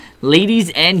Ladies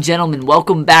and gentlemen,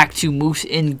 welcome back to Moose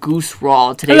and Goose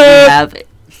Raw. Today Hello. we have...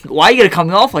 Why are you going to cut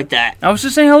me off like that? I was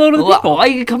just saying hello to the people. Why are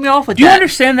you going to cut me off like Do you that?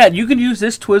 understand that you can use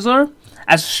this Twizzler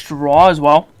as a straw as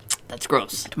well? That's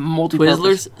gross. Multi-purpose.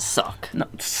 Twizzlers suck. No,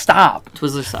 stop.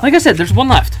 Twizzlers suck. Like I said, there's one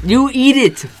left. You eat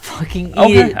it. Fucking eat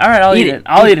Okay, it. all right, I'll eat it.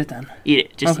 I'll eat it then. Eat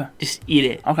it. Just eat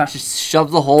it. Okay. Just shove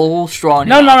the whole straw in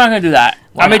No, your I'm not mouth. going to do that.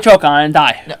 Why I may not? choke on it and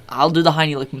die. No, I'll do the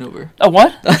Heine lick maneuver. Oh,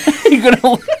 what? You're going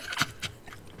to...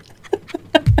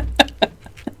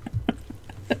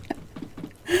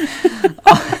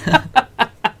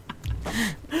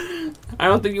 I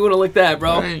don't think you would have licked that,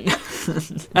 bro.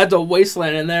 That's a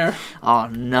wasteland in there. Oh,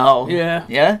 no. Yeah.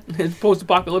 Yeah? It's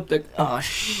post-apocalyptic. Oh,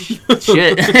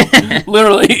 shit.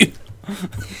 Literally.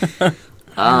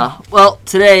 Well,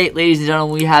 today, ladies and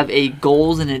gentlemen, we have a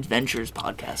goals and adventures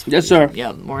podcast. Yes, sir.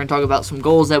 Yeah, we're going to talk about some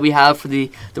goals that we have for the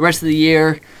rest of the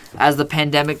year as the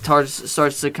pandemic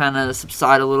starts to kind of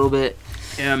subside a little bit.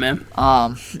 Yeah, man.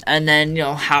 And then,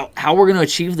 how we're going to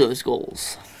achieve those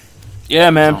goals. Yeah,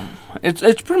 man. It's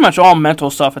pretty much all mental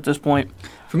stuff at this point.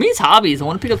 For me, it's hobbies. I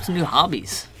want to pick up some new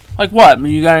hobbies. Like what?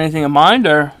 You got anything in mind,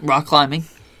 or Rock climbing.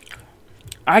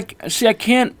 I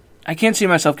can't see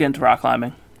myself getting to rock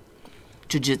climbing.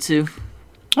 Jiu-jitsu.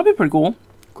 That'd be pretty cool.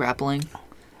 Grappling.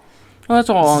 Well, that's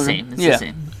all. It's the same. It's the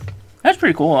same. That's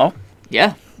pretty cool, though.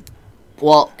 Yeah.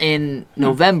 Well, in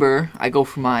November, I go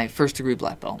for my first degree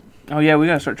black belt. Oh yeah, we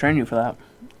gotta start training you for that.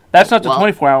 That's not the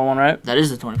 24-hour one, right? That is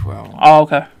the 24-hour one. Oh,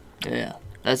 okay. Yeah,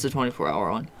 that's the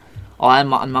 24-hour one. Oh,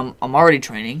 I'm already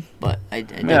training, but I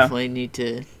definitely need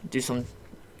to do some,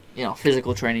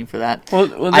 physical training for that.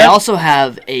 Well, I also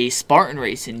have a Spartan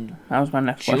race in that was my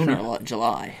next June question. or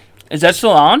July. Is that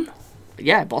still on?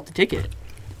 Yeah, I bought the ticket.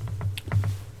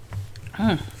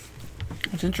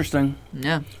 That's interesting.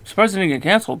 Yeah. Surprised it didn't get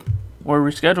canceled or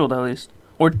rescheduled at least,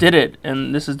 or did it?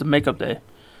 And this is the makeup day.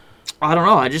 I don't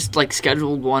know. I just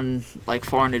scheduled one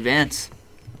far in advance.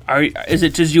 Is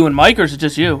it just you and Mike, or is it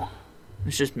just you?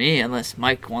 It's just me, unless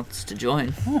Mike wants to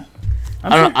join.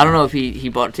 I I don't know if he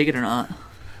bought a ticket or not.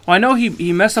 Well, I know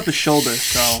he messed up his shoulder,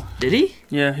 so Did he?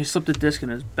 yeah, he slipped a disc in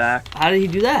his back. How did he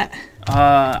do that?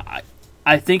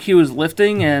 I think he was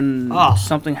lifting and Oh.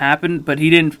 something happened, but he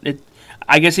didn't.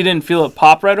 I guess he didn't feel it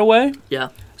pop right away. Yeah.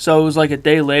 So it was like a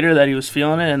day later that he was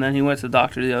feeling it, and then he went to the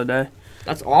doctor the other day.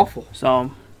 That's awful.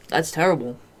 So That's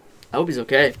terrible. I hope he's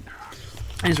okay.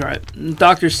 he's all right. The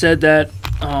doctor said that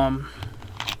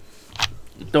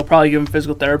they'll probably give him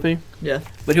physical therapy, Yeah.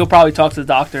 but he'll probably talk to the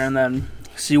doctor and then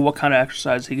see what kind of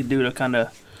exercise he can do to kind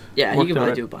of. Yeah, Work he can through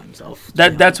probably it. do it by himself.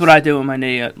 That's what I do with my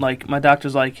knee. Like my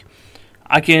doctor's like,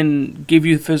 I can give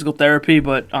you physical therapy,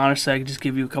 but honestly, I can just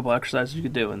give you a couple exercises you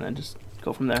could do, and then just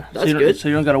go from there. That's good. So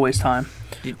you don't gotta waste time.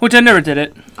 Did- Which I never did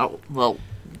it. Oh, well,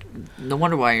 no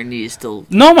wonder why your knee is still...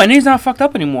 No, my knee's not fucked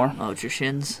up anymore. Oh, it's your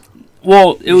shins?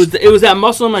 Well, it was that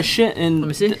muscle in my shin and Let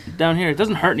me see. down here. It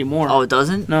doesn't hurt anymore. Oh, it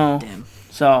doesn't? No. Damn.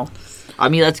 So I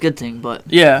mean, that's a good thing, but...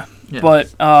 yeah. Yeah.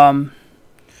 But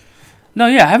no,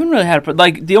 yeah, I haven't really had it.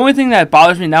 Like the only thing that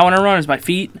bothers me now when I run is my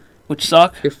feet, which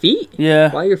suck. Your feet?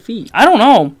 Yeah. Why your feet? I don't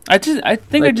know. I think I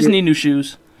Like just need new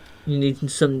shoes. You need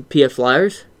some PF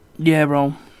Flyers? Yeah,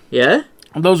 bro. Yeah?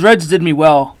 Those Reds did me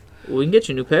well. Well, we can get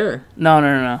you a new pair. No.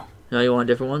 No, you want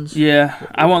different ones? Yeah,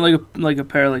 I want like a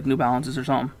pair of New Balances or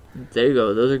something. There you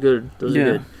go. Those are good. Those Yeah.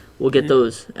 are good. We'll get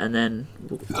those, and then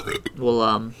we'll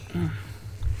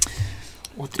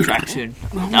the track soon.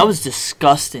 That was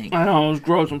disgusting. I know, it was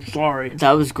gross. I'm sorry.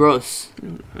 That was gross.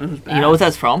 It was bad. You know what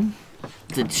that's from?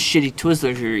 The shitty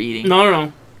Twizzlers you're eating.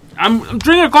 No. I'm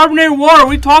drinking carbonated water.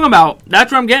 What are you talking about?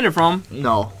 That's where I'm getting it from.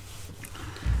 No.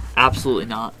 Absolutely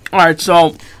not. All right,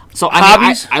 so So I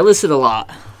Hobbies? I listed a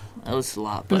lot.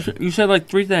 But you said like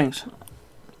 3 things.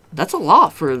 that's a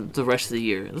lot for the rest of the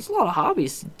year. There's a lot of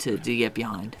hobbies to get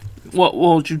behind.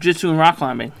 Well, jiu-jitsu and rock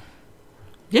climbing.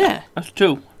 Yeah. That's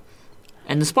 2.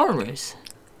 And the Spartan race.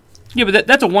 Yeah, but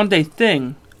that's a one-day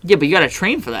thing. Yeah, but you gotta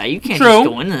train for that. You can't True. just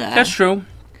go into that. That's true.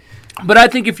 But I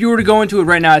think if you were to go into it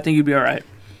right now, I think you'd be all right.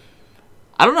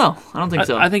 I don't know. I don't think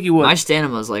so. I think you would. My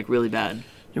stamina is really bad.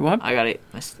 You what? I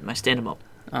got my stand-em up.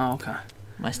 Oh, okay.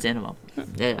 My stand-em up.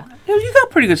 Yeah. Yeah, you got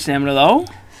pretty good stamina though.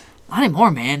 Not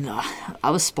anymore, man. I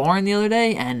was sparring the other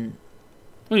day, and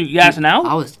What, you gassing out?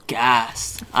 I was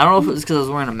gassed. I don't know if it was because I was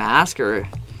wearing a mask or...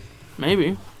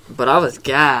 Maybe. But I was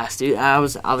gassed, dude. I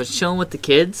was chilling with the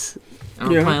kids, and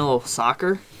we were playing a little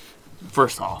soccer.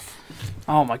 First off.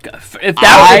 Oh my god! If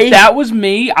that was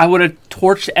me, I would have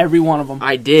torched every one of them.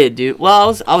 I did, dude.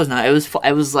 Well, I was not. It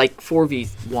was like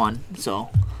 4v1, so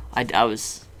I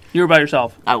was. You were by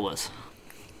yourself. I was.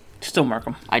 Still murk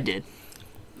them. I did.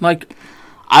 Like,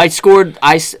 I scored.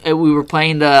 We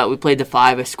played the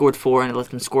 5. I scored 4, and I let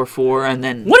them score 4, and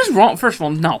then. What is wrong? First of all,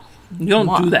 no, you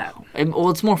don't do that. Well,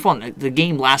 it's more fun. The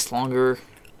game lasts longer.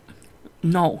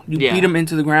 No, you beat them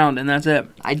into the ground, and that's it.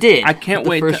 I did. I can't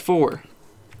wait. The first 4.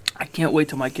 I can't wait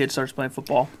till my kid starts playing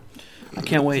football. I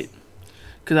can't wait.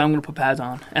 Because I'm going to put pads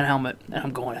on and a helmet, and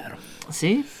I'm going at him.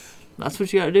 See? That's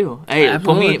what you got to do. Hey,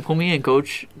 put me in,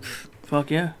 coach. Fuck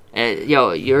yeah.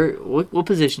 Yo, what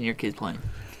position your kid's playing?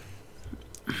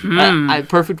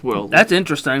 Perfect world. That's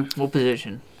interesting. What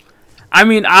position? I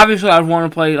mean, obviously, I'd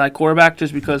want to play like quarterback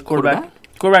just because quarterback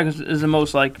is the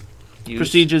most like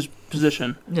prestigious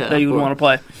position that you would want to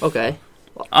play. Okay.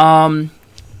 All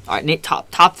right, Nate,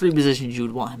 top 3 positions you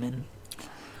would want him in.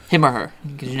 Him or her,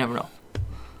 because you never know.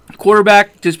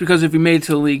 Quarterback, just because if he made it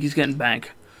to the league, he's getting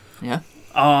bank. Yeah.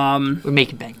 We're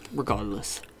making bank,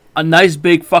 regardless. A nice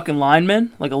big fucking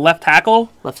lineman, like a left tackle.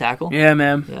 Left tackle? Yeah,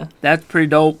 man. Yeah. That's pretty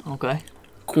dope. Okay.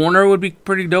 Corner would be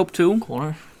pretty dope, too.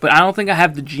 Corner? But I don't think I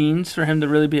have the genes for him to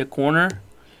really be a corner.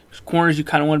 Because corners, you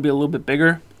kind of want to be a little bit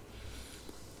bigger.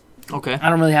 Okay. I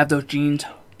don't really have those genes.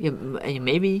 Yeah,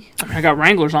 maybe. I got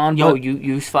Wranglers on. Yo,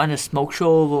 you find a smoke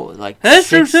show like that's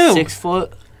true too. 6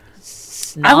 foot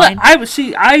 9.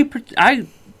 I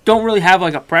don't really have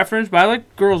like a preference, but I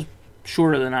like girls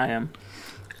shorter than I am.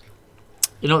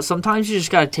 You know, sometimes you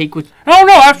just gotta take what. Oh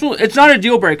no, absolutely, it's not a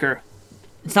deal breaker.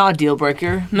 It's not a deal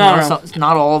breaker. No,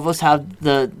 not all of us have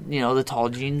the tall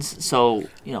jeans. So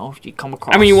you come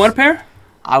across. I mean, you want a pair?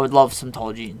 I would love some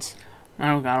tall jeans. I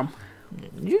don't got them.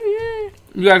 Yeah.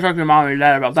 You gotta talk to your mom and your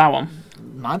dad about that one.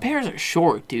 My pairs are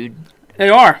short, dude. They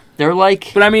are. They're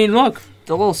like. But I mean, look.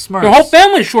 The little Smurfs. Your whole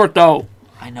family's short, though.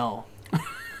 I know.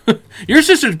 Your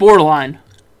sister's borderline.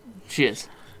 She is.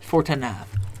 4'10" and a half.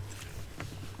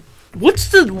 What's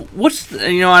the?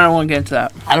 I don't want to get into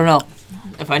that. I don't know.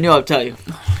 If I knew, I'd tell you.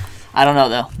 I don't know,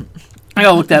 though. I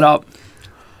gotta look that up.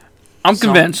 I'm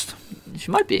convinced.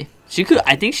 She might be. She could.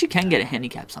 I think she can get a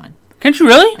handicap sign. Can she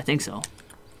really? I think so.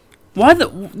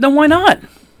 Then why not?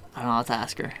 I don't know. I'll have to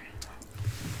ask her.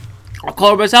 I'll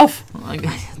call her myself.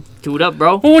 Do it up,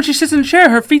 bro. Well, when she sits in the chair,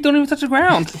 her feet don't even touch the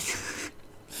ground.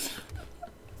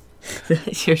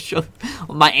 You're short.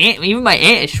 Even my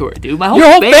aunt is short, dude. Your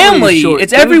whole family is short.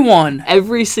 It's dude. Everyone.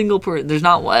 Every single person. There's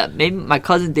not one. Maybe my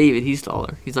cousin David. He's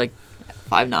taller. He's like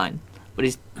 5'9", but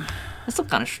that's still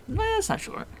kind of. That's not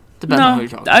short. Depends on who you're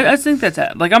talking about. I think that's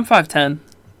it. Like I'm 5'10",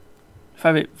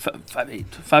 5'8", 5'9",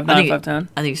 5'10".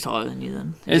 I think he's taller than you.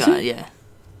 Then is he? Yeah.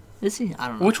 Is he? I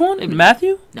don't know. Which one? Maybe.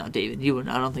 Matthew? No, David. You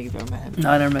wouldn't. I don't think you've ever met him.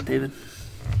 No, I never met David.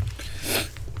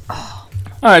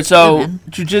 All right, so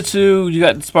jiu-jitsu, you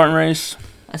got the Spartan race.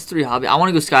 That's 3 hobbies. I want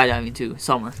to go skydiving too,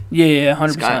 summer. Yeah,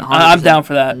 100%. I'm down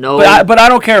for that. No, but I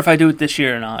don't care if I do it this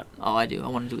year or not. Oh, I do. I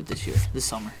want to do it this year, this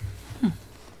summer.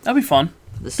 That'd be fun.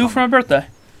 Do it for my birthday.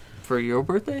 For your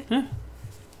birthday? Yeah.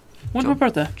 When's my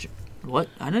birthday? What?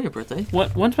 I know your birthday.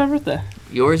 When's my birthday?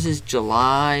 Yours is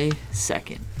July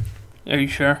 2nd. Are you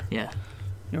sure? Yeah.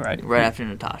 You're right. Right after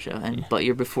Natasha, but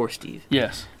you're before Steve.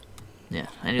 Yes. Yeah,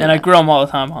 I grill him all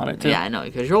the time on it too. Yeah, I know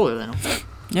because you're older than him.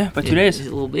 Yeah, by 2 days. He's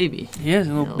a little baby. He is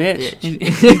a little bitch.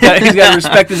 He's got to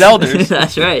respect his elders.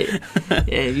 That's right.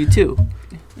 Yeah, you too.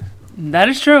 That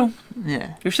is true.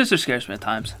 Yeah. Your sister scares me at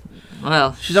times.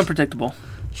 Well, she's unpredictable.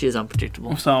 She is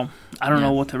unpredictable. So I don't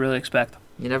know what to really expect.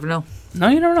 You never know. No,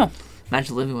 you never know.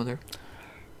 Imagine living with her.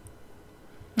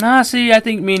 Nah, see, I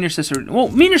think me and your sister. Well,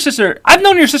 me and your sister. I've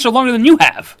known your sister longer than you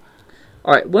have.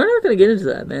 All right, we're not gonna get into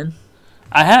that, man.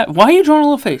 I have. Why are you drawing a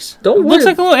little face? Don't worry. Looks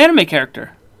like a little anime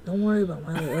character. Don't worry about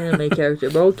my little anime character,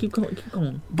 bro. Keep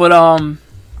going. But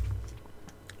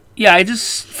yeah, I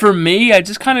just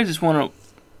kind of just want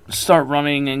to start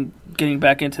running and getting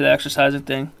back into the exercising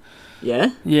thing.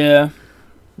 Yeah. Yeah.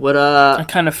 What I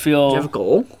kind of feel. Do you have a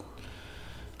goal?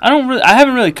 I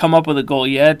haven't really come up with a goal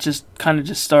yet. Just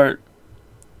start.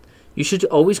 You should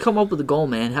always come up with a goal,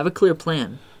 man. Have a clear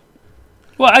plan.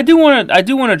 Well, I do want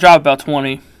to drop about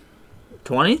 20.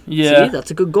 20? Yeah. See,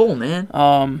 that's a good goal, man.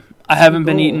 I haven't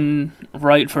been eating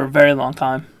right for a very long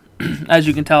time. As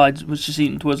you can tell, I was just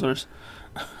eating Twizzlers.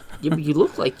 Yeah, but you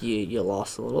look like you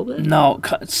lost a little bit. No,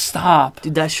 stop.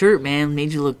 Dude, that shirt, man,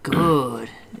 made you look good.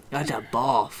 You got that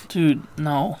buff. Dude,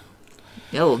 no.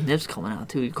 You got little nips coming out,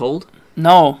 too. You cold?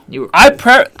 No. You were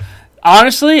cold.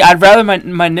 Honestly, I'd rather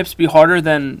my nips be harder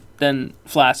than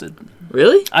flaccid.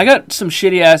 Really? I got some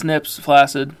shitty ass nips,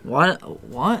 flaccid.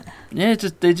 What? Yeah,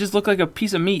 they just look like a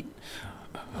piece of meat.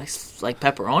 Like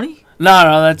pepperoni?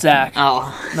 No, that's Zach.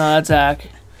 Oh. No, that's Zach.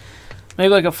 Maybe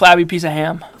like a flabby piece of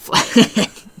ham.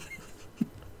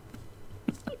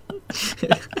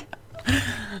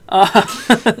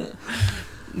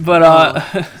 But all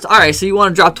right, so you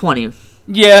want to drop 20.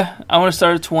 Yeah, I want to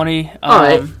start at 20. All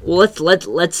right. Well,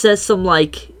 let's set some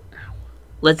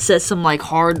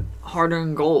harder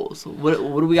goals. What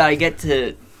do we gotta get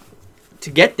to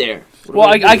get there?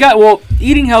 Well,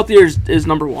 eating healthier is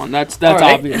number one. That's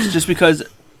right. Obvious. Just because,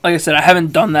 like I said, I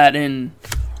haven't done that in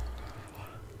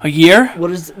a year.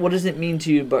 What does it mean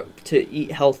to you, but to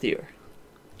eat healthier?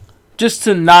 Just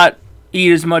to not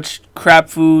eat as much crap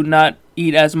food, not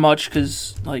eat as much,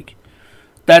 because like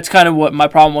that's kind of what my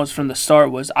problem was from the start.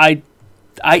 Was I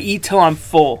eat till I'm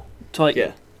full,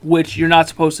 which you're not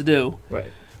supposed to do.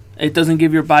 Right. It doesn't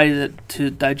give your body to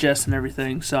digest and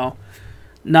everything. So,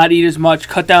 not eat as much,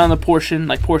 cut down on the portion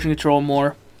control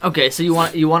more. Okay, so you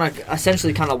want to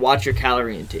essentially kind of watch your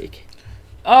calorie intake.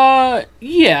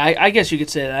 Yeah, I guess you could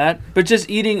say that. But just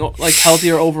eating like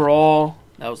healthier overall.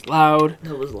 That was loud.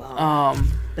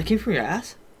 That came from your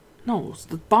ass? No, it was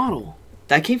the bottle.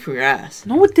 That came from your ass.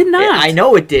 No, it did not. Yeah, I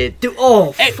know it did. Dude,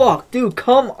 fuck. Dude,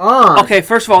 come on. Okay,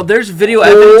 first of all, there's video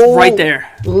evidence right there.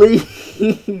 Holy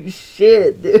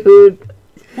shit, dude.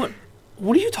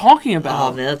 What are you talking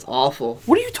about? Oh, man, that's awful.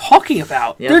 What are you talking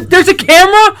about? Yep. There's a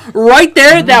camera right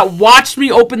there that watched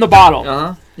me open the bottle.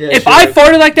 Uh-huh. Yeah, if I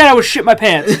farted like that, I would shit my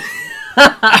pants.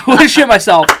 I would have shit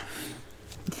myself.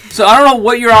 So I don't know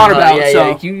what you're on about.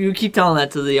 Yeah. You keep telling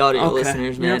that to the audio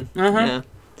listeners, man. Yeah. Uh-huh. Yeah.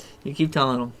 You keep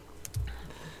telling them.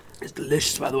 It's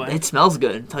delicious, by the way. It smells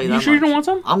good. I'll tell you that You sure much. you don't want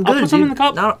some? I'm good, I'll put some in the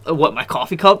cup. What, my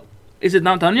coffee cup? Is it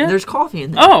not done yet? There's coffee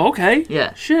in there. Oh, okay.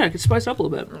 Yeah. Shit, I could spice up a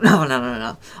little bit.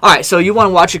 No. All right, so you want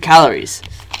to watch your calories.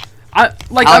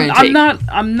 I'm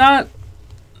not.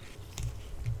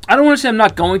 I don't want to say I'm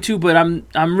not going to, but I'm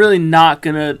really not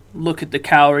gonna look at the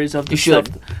calories of the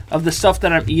stuff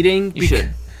that I'm eating. You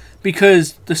should.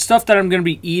 Because the stuff that I'm gonna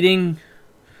be eating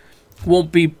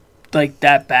won't be like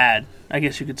that bad, I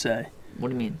guess you could say. What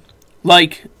do you mean?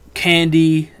 Like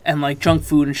candy and like junk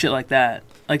food and shit like that.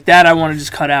 Like that I want to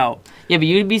just cut out. Yeah, but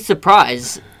you'd be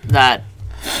surprised that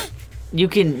you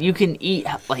can eat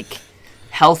like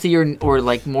healthier or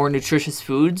like more nutritious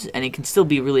foods and it can still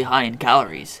be really high in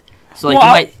calories. So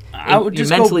like you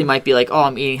mentally might be like, "Oh,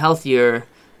 I'm eating healthier,"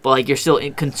 but like you're still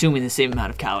consuming the same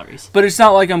amount of calories. But it's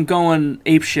not like I'm going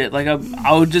ape shit. Like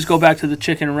I would just go back to the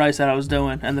chicken and rice that I was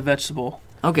doing and the vegetable.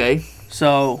 Okay.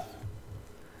 So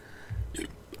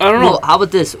I don't know. How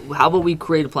about this? How about we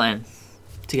create a plan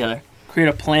together? Create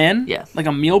a plan? Yeah. Like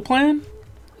a meal plan?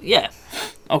 Yeah.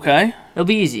 Okay. It'll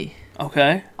be easy.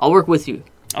 Okay. I'll work with you.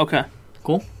 Okay.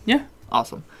 Cool? Yeah.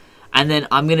 Awesome. And then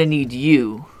I'm going to need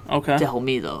you to help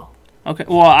me, though. Okay.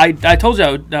 Well, I told you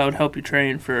I would help you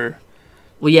train for...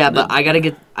 Well, yeah, but I got to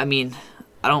get... I mean,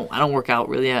 I don't work out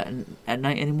really at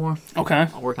night anymore. Okay.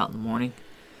 I'll work out in the morning.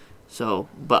 So,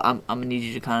 but I'm going to need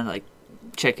you to kind of, like,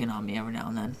 check in on me every now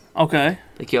and then. Okay.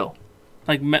 Like, yo.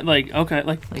 Okay,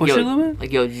 like push you a little bit?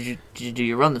 Like, yo, did you do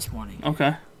your run this morning?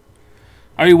 Okay.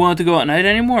 Are you willing to go at night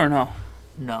anymore or no?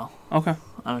 No. Okay.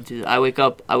 I don't do that. I wake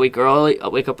up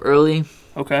early.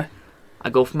 Okay. I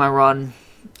go for my run,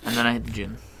 and then I hit the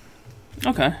gym.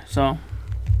 Okay, so.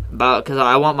 Because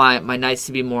I want my nights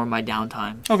to be more my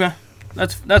downtime. Okay.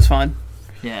 That's fine.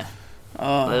 Yeah.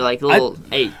 Like little,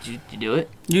 hey, did you do it?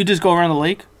 You just go around the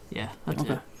lake? Yeah, that's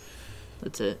it.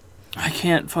 That's it. I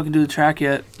can't fucking do the track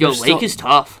yet. Yo, lake is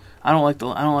tough. I don't like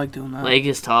doing that. Lake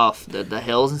is tough. The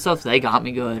hills and stuff, they got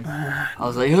me good. I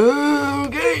was like, oh,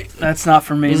 okay. That's not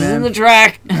for me, man. This isn't the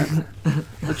track.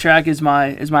 The track is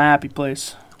my happy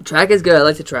place. Track is good. I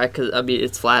like the track because I mean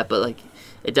it's flat, but like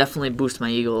it definitely boosts my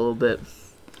ego a little bit.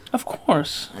 Of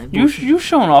course, you've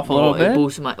shown off a little bit. It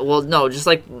boosts just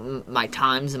like my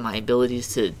times and my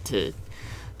abilities to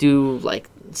do like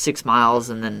 6 miles,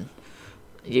 and then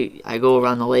I go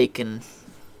around the lake and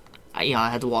I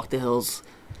had to walk the hills.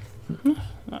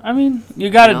 I mean, you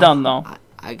got it done though.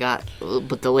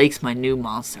 But the lake's my new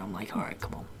monster. I'm like, all right,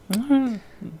 come on.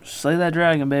 Slay that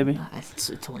dragon, baby.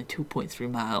 It's only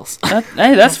 2.3 miles.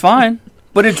 Hey, that's fine.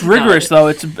 But it's rigorous though.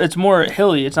 It's more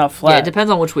hilly. It's not flat. Yeah, it depends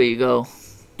on which way you go.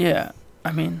 Yeah,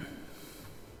 I mean,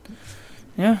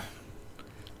 yeah.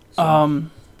 So.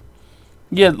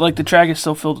 Yeah, like the track is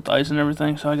still filled with ice and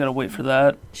everything, so I gotta wait for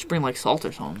that. You should bring like salt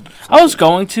or something. I was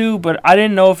going to, but I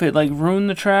didn't know if it like ruined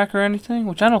the track or anything,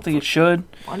 which I don't think it should.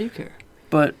 Why do you care?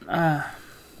 But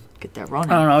get that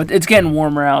running. I don't know. It's getting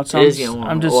warmer out, so it is getting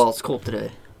warmer. Well, it's cold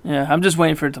today. Yeah, I'm just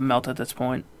waiting for it to melt at this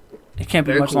point. It can't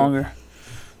be much longer.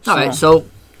 All right, so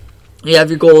you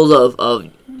have your goals of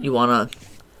you wanna.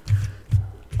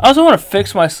 I also want to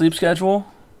fix my sleep schedule.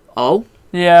 Oh?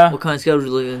 Yeah. What kind of schedule are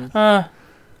you looking at?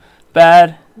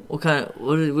 Bad. What are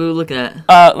we looking at?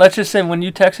 Let's just say when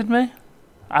you texted me,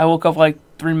 I woke up like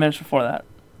 3 minutes before that.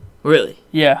 Really?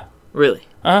 Yeah. Really?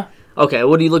 Uh-huh. Okay,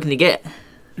 what are you looking to get?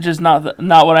 Just not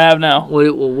what I have now.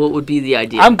 What would be the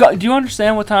idea? Do you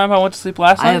understand what time I went to sleep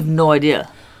last night? I have no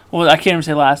idea. Well, I can't even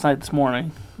say last night. This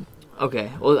morning.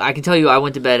 Okay. Well, I can tell you I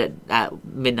went to bed at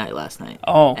midnight last night.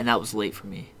 Oh. And that was late for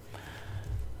me.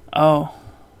 Oh.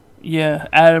 Yeah.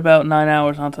 Add about 9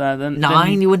 hours onto that. Then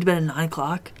 9? You went to bed at 9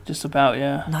 o'clock? Just about,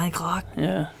 yeah. 9 o'clock?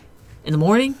 Yeah. In the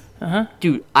morning? Uh-huh.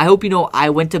 Dude, I hope you know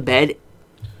I went to bed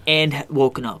and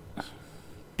woken up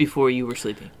before you were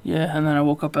sleeping. Yeah, and then I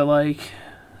woke up at like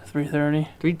 3:30.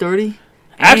 3:30?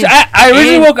 Actually,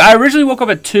 I originally woke up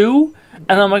at 2,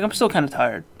 and I'm like, I'm still kind of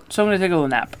tired, so I'm gonna take a little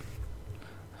nap.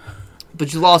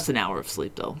 But you lost an hour of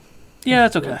sleep, though. Yeah,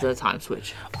 that's okay. The time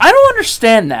switch. I don't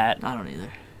understand that. I don't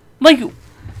either. Like,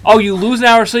 oh, you lose an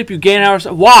hour of sleep, you gain an hour of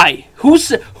sleep. Why? Who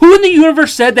in the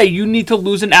universe said that you need to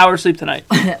lose an hour of sleep tonight?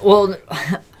 Well,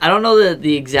 I don't know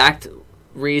the exact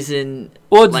reason,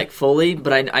 like, fully,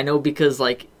 but I know because,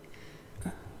 like,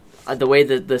 the way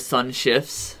that the sun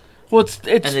shifts. Well, it's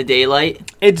and the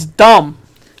daylight. It's dumb.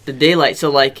 The daylight. So,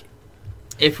 like,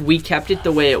 if we kept it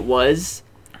the way it was,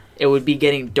 it would be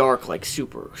getting dark, like,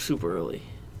 super, super early.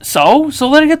 So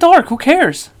let it get dark. Who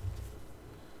cares?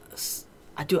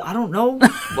 I don't know.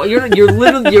 Well, you're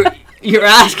literally you're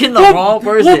asking the wrong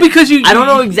person. Well, because I don't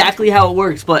know exactly how it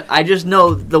works, but I just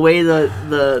know the way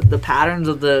the patterns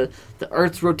of the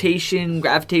Earth's rotation,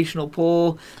 gravitational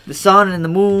pull, the sun and the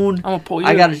moon. I'm gonna pull you.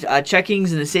 I got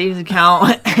checkings and a savings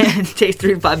account, and it takes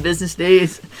 3 to 5 business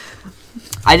days.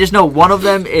 I just know one of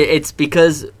them. It's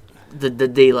because the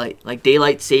daylight, like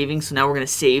daylight savings. So now we're gonna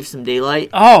save some daylight.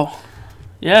 Oh.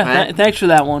 Yeah, right? Thanks for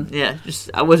that one. Yeah,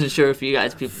 just I wasn't sure if you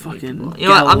guys fucking. You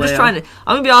know what? I'm just trying to.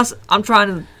 I'm gonna be honest. I'm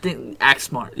trying to act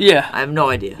smart. Yeah, I have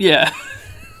no idea. Yeah,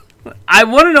 I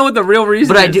want to know what the real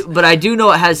reason is. But I do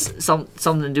know it has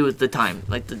something to do with the time,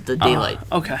 like the daylight.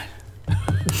 Okay.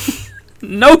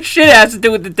 No shit has to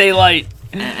do with the daylight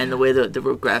and the way the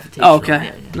gravitation. Oh,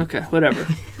 okay. Yeah. Okay. Whatever.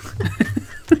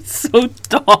 It's so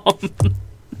dumb.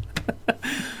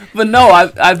 But no,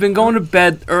 I've been going to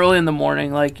bed early in the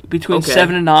morning, like between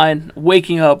 7 and 9,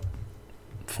 waking up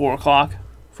 4 o'clock.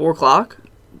 4 o'clock?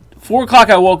 4 o'clock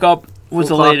I woke up was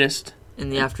the latest. In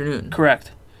the afternoon?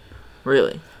 Correct.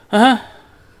 Really? Uh-huh.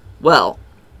 Well,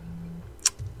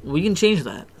 we can change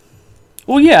that.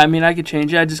 Well, yeah, I mean, I could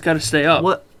change it. I just got to stay up.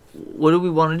 What do we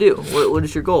want to do? What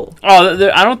is your goal?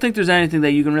 Oh, I don't think there's anything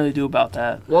that you can really do about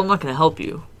that. Well, I'm not going to help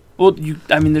you. Well,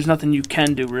 there's nothing you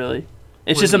can do, really.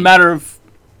 It's just a matter of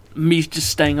me just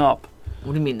staying up.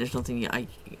 What do you mean? There's nothing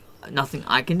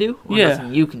I can do? Or yeah.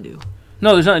 Nothing you can do?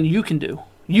 No, there's nothing you can do.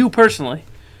 You personally.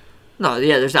 No,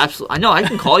 yeah, there's absolutely. I know. I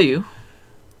can call you.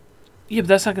 Yeah, but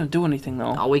that's not going to do anything,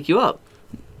 though. I'll wake you up.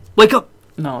 Wake up.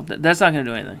 No, that's not going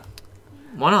to do anything.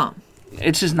 Why not?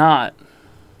 It's just not.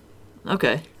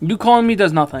 Okay. You calling me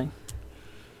does nothing.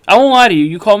 I won't lie to you.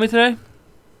 You called me today.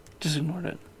 Just ignored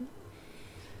it.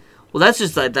 Well,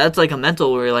 that's like a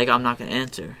mental where you're like, I'm not going to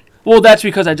answer. Well, that's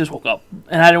because I just woke up.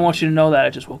 And I didn't want you to know that I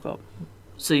just woke up.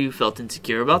 So you felt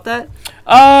insecure about that?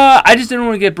 I just didn't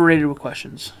want to get berated with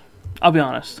questions. I'll be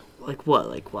honest. Like what?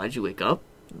 Like, why'd you wake up?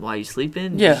 Why are you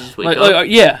sleeping? Yeah. Did you just wake up?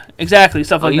 Yeah, exactly.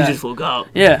 Stuff like that. Oh, you just woke up.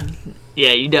 Yeah.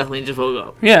 Yeah, you definitely just woke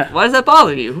up. Yeah. Why does that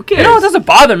bother you? Who cares? You know, it doesn't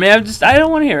bother me. I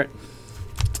don't want to hear it.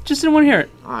 Just didn't want to hear it.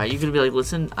 Alright, you're going to be like,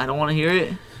 listen, I don't want to hear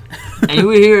it. And you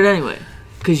would hear it anyway.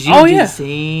 Because you do the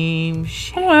same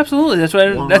shit. Oh, absolutely. That's why I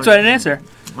didn't answer.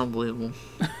 Unbelievable.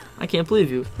 I can't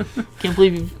believe you. Can't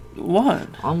believe you. What?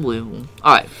 Unbelievable.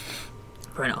 Alright.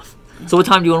 Fair enough. So what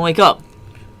time do you want to wake up?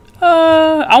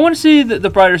 I want to see the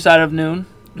brighter side of noon.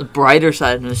 The brighter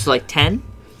side of noon? So like 10?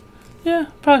 Yeah,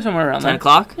 probably somewhere around 10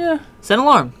 o'clock? Yeah. Set an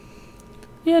alarm.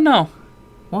 Yeah, no.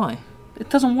 Why? It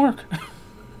doesn't work.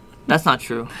 That's not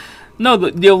true. No,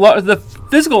 the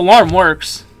physical alarm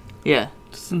works. Yeah.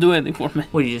 It doesn't do anything for me.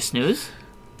 What, do you just snooze?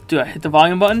 Do I hit the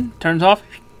volume button, turns off,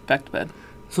 back to bed.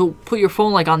 So put your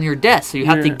phone like on your desk so you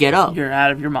have to get up. You're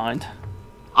out of your mind.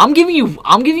 I'm giving you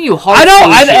hard I know,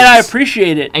 solutions. and I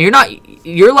appreciate it. And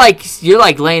you're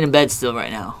like laying in bed still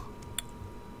right now.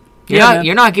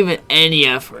 You're not giving any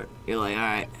effort. You're like, all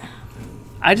right.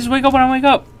 I just wake up when I wake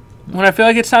up. When I feel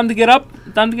like it's time to get up,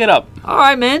 time to get up. All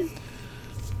right, man.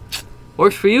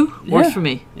 Works for you? Works for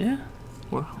me. Yeah.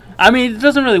 I mean, it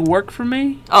doesn't really work for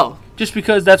me. Oh. Just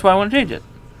because that's why I want to change it.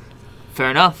 Fair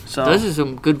enough. So those are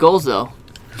some good goals, though.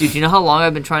 Dude, do you know how long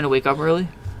I've been trying to wake up early?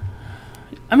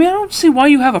 I mean, I don't see why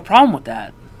you have a problem with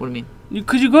that. What do you mean?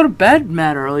 Because you go to bed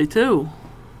mad early, too.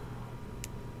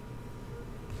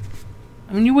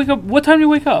 I mean, you wake up... What time do you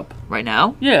wake up? Right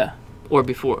now? Yeah. Or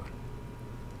before?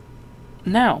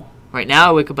 Now. Right now,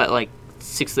 I wake up at like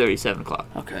 6:30, 7 o'clock.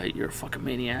 Okay, you're a fucking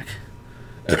maniac.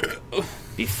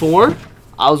 Before,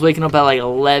 I was waking up at like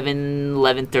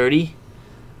 11:30.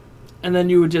 And then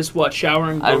you would just, shower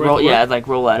and go right to work? I'd like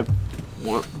roll out of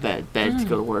bed to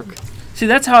go to work. See,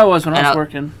 that's how I was when I was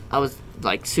working. I was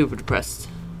like super depressed.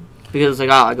 Because it's like,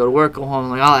 I go to work, go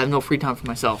home, like, I have no free time for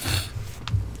myself.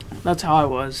 That's how I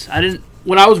was.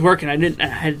 When I was working, I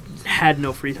had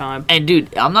no free time. And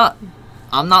dude, I'm not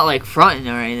like fronting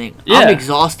or anything. Yeah. I'm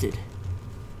exhausted.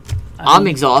 I'm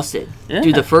exhausted. Yeah.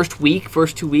 Dude, the first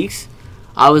 2 weeks,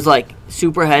 I was like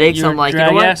super headaches. You were I'm like, you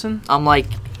know what? drag-assing? I'm like,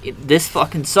 this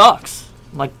fucking sucks.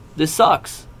 I'm like, this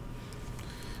sucks.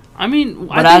 I mean,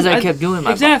 but as I kept doing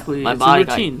my it's body a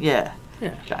routine.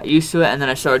 Got used to it, and then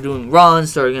I started doing runs,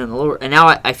 started getting the lower, and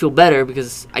now I feel better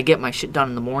because I get my shit done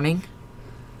in the morning,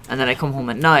 and then I come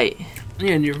home at night.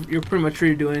 Yeah, and you're pretty much free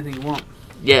to do anything you want.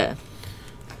 Yeah.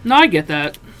 No, I get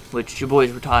that. Which your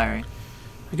boy's retiring.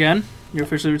 Again, you're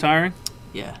officially retiring.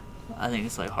 Yeah, I think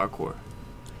it's like hardcore.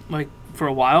 Like for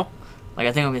a while. Like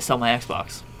I think I'm gonna sell my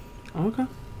Xbox. Okay.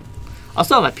 I'll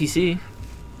sell my PC.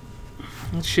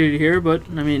 That's shitty to hear, but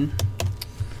I mean,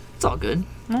 it's all good.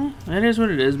 No, it is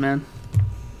what it is, man.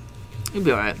 You'll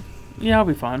be alright. Yeah, I'll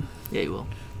be fine. Yeah, you will.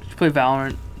 You play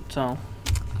Valorant, so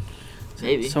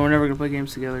maybe. So we're never gonna play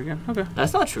games together again. Okay.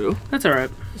 That's not true. That's alright.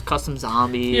 It's custom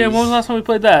zombies. Yeah, when was the last time we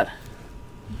played that?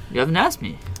 You haven't asked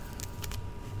me.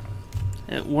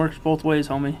 It works both ways,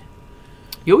 homie.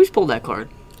 You always pull that card.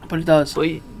 But it does. But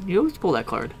you always pull that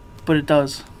card. But it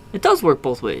does. It does work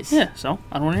both ways. Yeah, so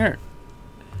I don't want to hear it.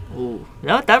 Ooh,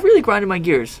 that really grinded my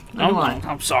gears.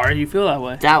 I'm sorry you feel that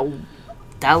way.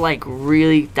 That like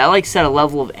set a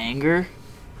level of anger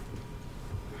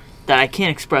that I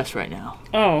can't express right now.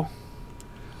 Oh.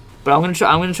 But I'm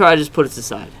gonna try to just put it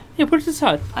aside. Yeah, put it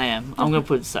aside. I am. I'm gonna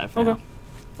put it aside for now.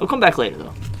 I'll come back later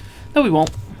though. No, we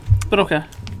won't. But okay.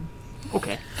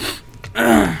 Okay.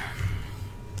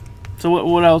 So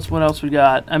what else? What else we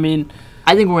got? I mean,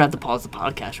 I think we're gonna have to pause the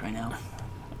podcast right now.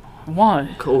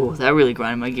 Why? Cool. That really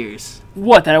grinded my gears.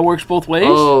 What? That it works both ways?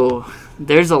 Oh,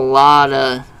 there's a lot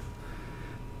of.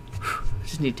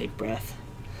 Just need to take a breath.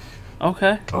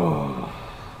 Okay. Oh.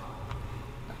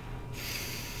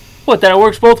 What? That it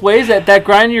works both ways? That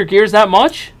grinding your gears that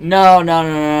much? No.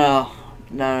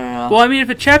 Well, I mean, if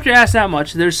it chapped your ass that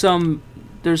much, there's some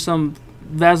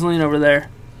Vaseline over there.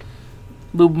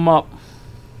 Lube them up.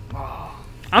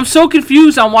 I'm so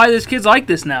confused on why this kid's like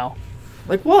this now.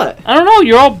 Like what? I don't know.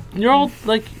 You're all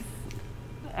like,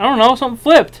 I don't know. Something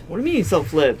flipped. What do you mean something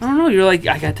flipped? I don't know. You're like,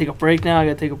 I gotta take a break now.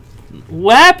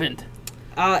 What happened?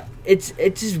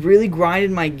 It just really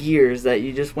grinded my gears that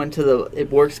you just went to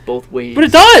it works both ways. But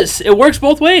it does. It works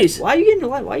both ways. Why are you getting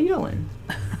why are you yelling?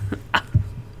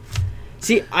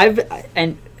 See, I've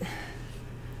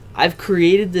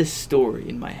created this story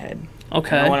in my head.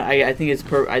 Okay. I think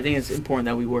it's important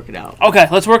that we work it out. Okay,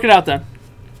 let's work it out then.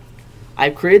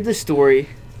 I've created the story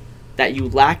that you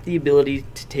lack the ability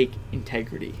to take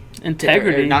integrity.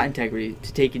 Integrity? Not integrity,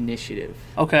 to take initiative.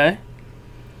 Okay.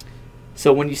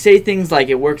 So when you say things like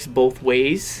it works both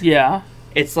ways, yeah,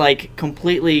 it's like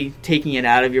completely taking it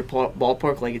out of your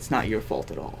ballpark, like it's not your fault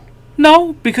at all.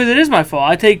 No, because it is my fault.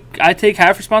 I take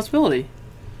half responsibility.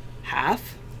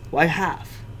 Half? Why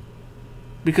half?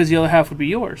 Because the other half would be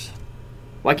yours.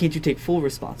 Why can't you take full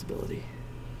responsibility?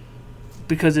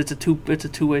 Because it's a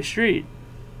two-way street.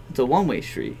 It's a one-way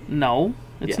street. No,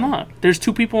 it's not. There's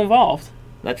two people involved.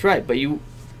 That's right,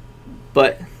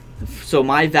 so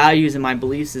my values and my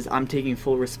beliefs is I'm taking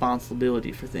full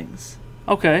responsibility for things.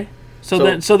 Okay.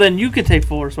 So then you can take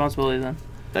full responsibility then.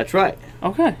 That's right.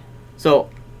 Okay. So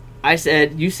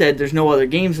you said there's no other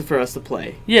games for us to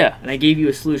play. Yeah. And I gave you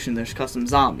a solution. There's custom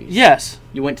zombies. Yes.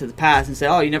 You went to the past and said,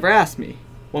 "Oh, you never asked me.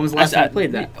 When was the last time we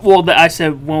played that?" Well, I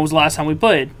said, when was the last time we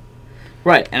played?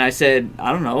 Right, and I said,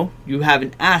 I don't know. You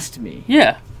haven't asked me.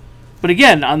 Yeah. But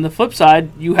again, on the flip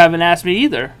side, you haven't asked me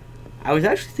either. I was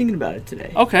actually thinking about it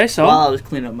today. Okay, so while I was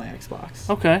cleaning up my Xbox.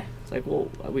 Okay. It's like,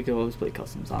 well, we could always play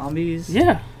custom zombies.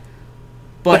 Yeah.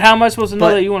 But how am I supposed to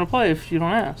know that you want to play if you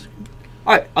don't ask?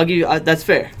 All right, I'll give you. That's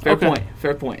fair.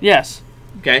 Fair point. Yes.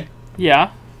 Okay.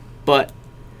 Yeah. But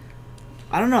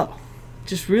I don't know.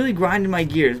 Just really grinding my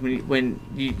gears when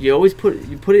you always put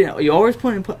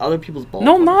in other people's balls.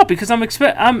 No, I'm not, because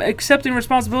I'm accepting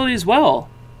responsibility as well.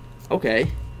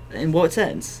 Okay. In what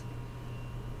sense?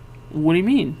 What do you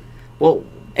mean? Well,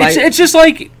 it's just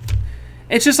like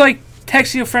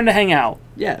texting a friend to hang out.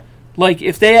 Yeah. Like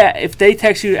if they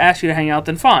text you to ask you to hang out,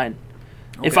 then fine.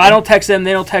 Okay. If I don't text them,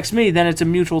 they don't text me, then it's a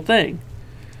mutual thing.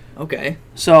 Okay.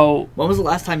 So when was the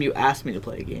last time you asked me to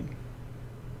play a game?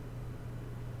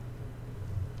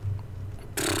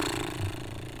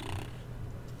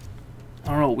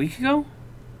 I don't know, a week ago?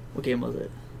 What game was it?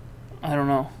 I don't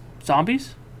know.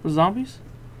 Zombies? Was it zombies?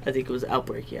 I think it was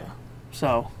Outbreak, yeah.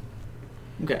 So,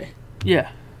 Okay. yeah.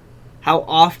 How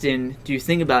often do you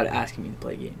think about asking me to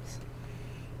play games?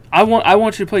 I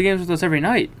want you to play games with us every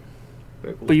night,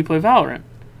 Very cool. but you play Valorant.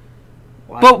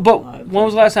 Why- But why when play-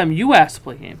 was the last time you asked to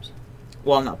play games?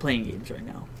 Well, I'm not playing games right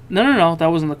now. No. That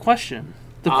wasn't the question.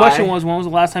 The question was, when was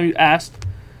the last time you asked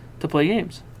to play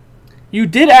games? You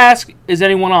did ask, is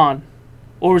anyone on?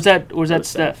 Or was that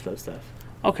Steph? That was Steph.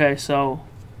 Okay, so...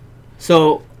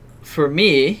 So, for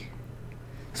me...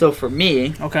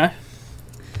 Okay.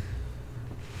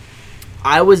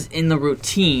 I was in the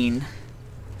routine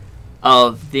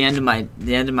of the end of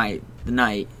the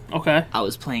night. Okay. I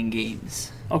was playing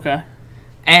games. Okay.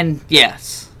 And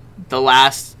yes, the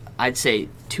last, I'd say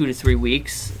 2 to 3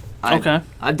 weeks, I've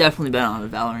definitely been on a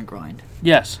Valorant grind.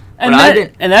 Yes.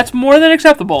 But And that's more than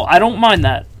acceptable. I don't mind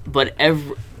that. But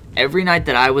every night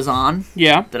that I was on,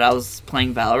 Yeah. that I was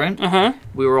playing Valorant, Uh-huh.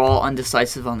 we were all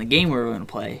undecisive on the game we were going to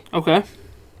play. Okay.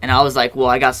 And I was like, well,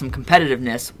 I got some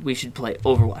competitiveness. We should play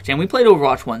Overwatch. And we played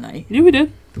Overwatch one night. Yeah, we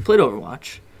did. We played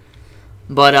Overwatch.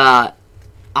 But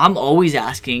I'm always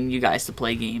asking you guys to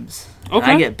play games. Okay. And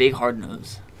I get big hard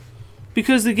nose.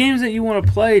 Because the games that you want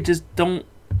to play just don't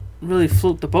really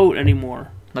float the boat anymore.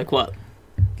 Like what?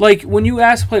 Like, when you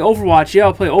ask to play Overwatch, yeah,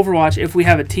 I'll play Overwatch if we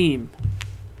have a team.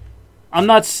 I'm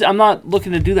not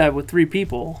looking to do that with 3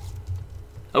 people.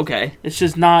 Okay. It's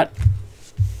just not...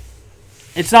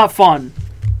 It's not fun.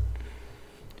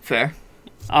 Fair.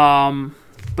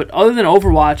 But other than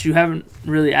Overwatch, you haven't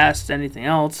really asked anything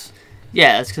else.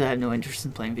 Yeah, that's because I have no interest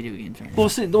in playing video games right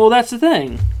now. Well, that's the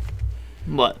thing.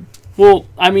 What? Well,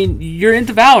 I mean, you're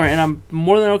into Valorant, and I'm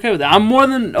more than okay with that. I'm more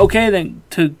than okay then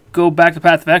to go back to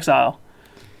Path of Exile.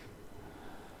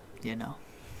 Yeah, no.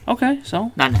 Okay,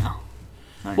 so... Not now.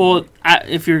 Well,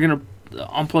 if you're going to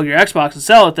unplug your Xbox and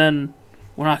sell it, then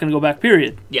we're not going to go back,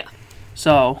 period. Yeah.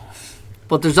 So...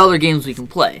 But there's other games we can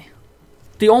play.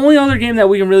 The only other game that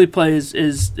we can really play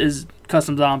is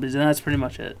Custom Zombies, and that's pretty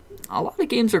much it. A lot of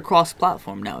games are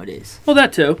cross-platform nowadays. Well,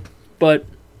 that too, but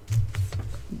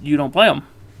you don't play them,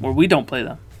 or we don't play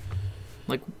them.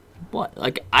 Like, what?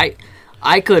 Like,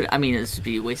 I could, I mean, this would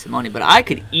be a waste of money, but I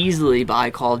could easily buy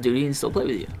Call of Duty and still play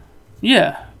with you.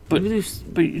 Yeah, but Maybe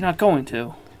you're not going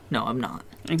to. No, I'm not.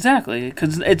 Exactly,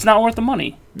 because it's not worth the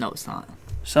money. No, it's not.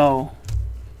 So,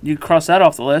 you cross that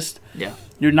off the list. Yeah.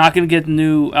 You're not going to get the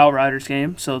new Outriders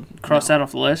game, so cross that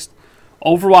off the list.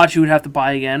 Overwatch you would have to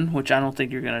buy again, which I don't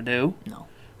think you're going to do. No.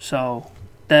 So,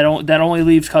 that only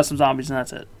leaves Custom Zombies, and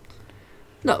that's it.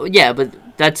 No, yeah,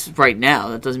 but that's right now.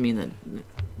 That doesn't mean that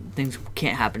things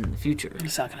can't happen in the future.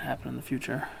 It's not going to happen in the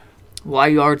future. Why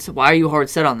are you hard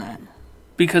set on that?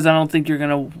 Because I don't think you're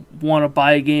going to want to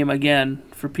buy a game again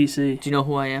for PC. Do you know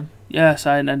who I am? Yes,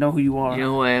 I know who you are. You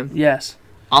know who I am? Yes.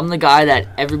 I'm the guy that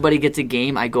everybody gets a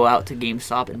game, I go out to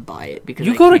GameStop and buy it because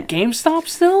You I go can't. to GameStop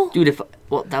still? Dude,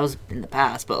 well, that was in the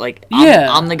past, but like, Yeah.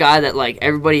 I'm the guy that like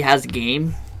everybody has a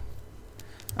game.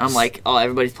 I'm like, oh,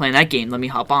 everybody's playing that game. Let me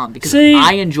hop on because See?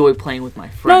 I enjoy playing with my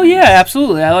friends. No, yeah,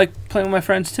 absolutely. I like playing with my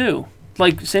friends too.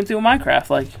 Like same thing with Minecraft.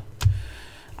 Like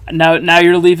now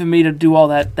you're leaving me to do all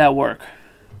that work.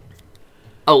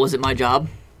 Oh, was it my job?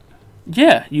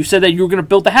 Yeah, you said that you were gonna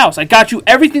build the house. I got you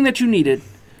everything that you needed.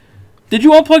 Did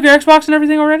you unplug your Xbox and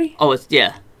everything already? Oh,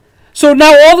 yeah. So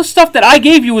now all the stuff that I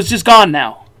gave you is just gone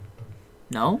now.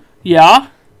 No, Yeah?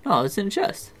 no, it's in the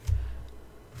chest.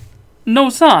 No,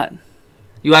 it's not.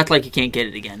 You act like you can't get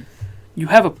it again. You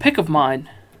have a pick of mine.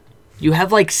 You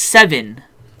have like 7.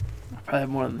 I probably have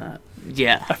more than that.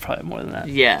 Yeah, I probably have more than that.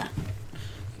 yeah.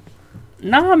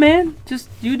 Nah, man. Just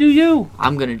you do you.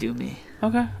 I'm gonna do me.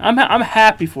 Okay. I'm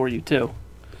happy for you too.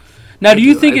 Now, do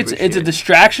you think it's a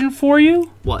distraction for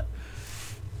you? What?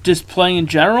 Just playing in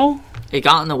general? It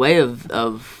got in the way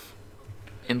of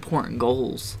important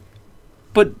goals.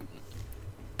 But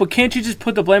can't you just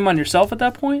put the blame on yourself at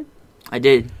that point? I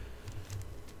did.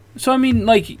 So I mean,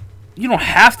 like, you don't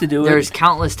have to do There's it.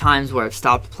 countless times where I've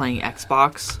stopped playing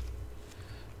Xbox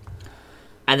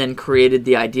and then created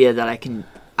the idea that I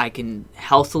can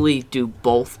healthily do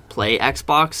both play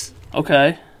Xbox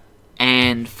Okay.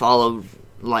 and follow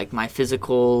like my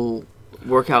physical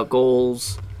workout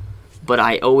goals, but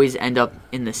I always end up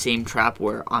in the same trap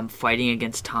where I'm fighting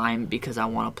against time because I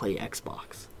want to play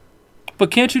Xbox.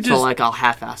 But can't you just... So like I'll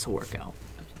half-ass a workout.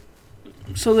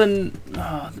 So then...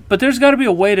 but there's got to be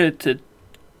a way to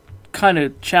kind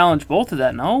of challenge both of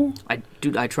that, no?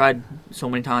 I tried so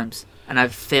many times and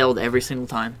I've failed every single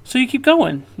time. So you keep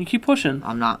going. You keep pushing.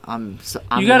 I'm gonna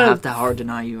have to hard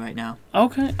deny you right now.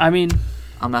 Okay. I mean...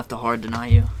 I'm gonna have to hard deny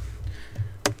you.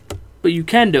 But you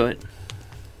can do it.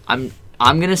 I'm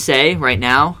gonna say right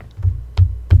now,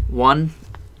 One,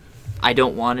 I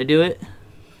don't want to do it.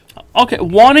 Okay,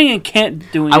 wanting and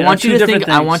can't doing it. I want you to think.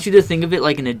 I want you to think of it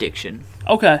like an addiction.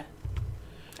 Okay.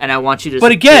 And I want you to.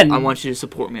 But again, I want you to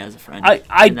support me as a friend.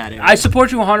 I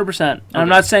support you 100%. Okay. I'm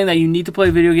not saying that you need to play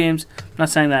video games. I'm not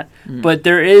saying that. But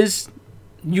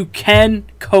you can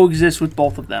coexist with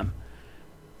both of them.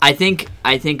 I think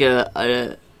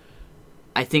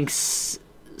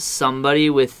somebody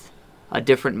with a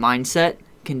different mindset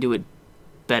can do it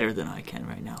better than I can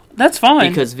right now. That's fine.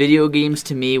 Because video games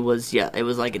to me was it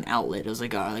was like an outlet. It was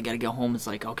like, I gotta go home. It's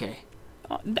like, okay.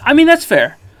 I mean, that's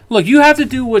fair. Look, you have to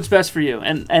do what's best for you,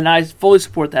 and I fully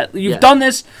support that. You've done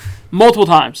this multiple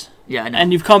times. Yeah, I know.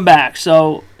 And you've come back.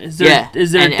 So is there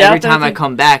and every time I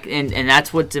come back, and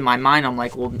that's what's in my mind. I'm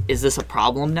like, well, is this a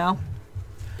problem now?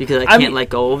 Because I can't let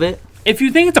go of it. If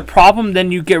you think it's a problem,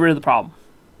 then you get rid of the problem.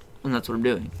 And that's what I'm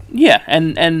doing. Yeah,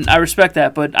 and I respect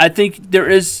that, but I think there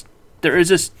is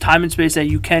a time and space that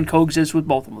you can coexist with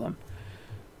both of them.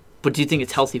 But do you think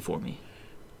it's healthy for me?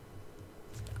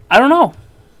 I don't know.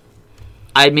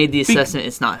 I made the assessment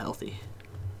it's not healthy.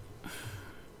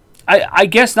 I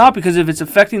guess not, because if it's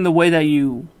affecting the way that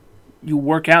you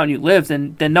work out and you live,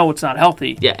 then no, it's not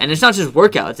healthy. Yeah, and it's not just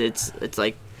workouts. It's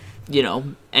like,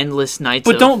 endless nights.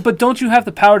 But don't you have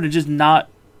the power to just not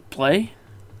play?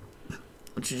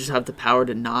 Don't you just have the power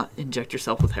to not inject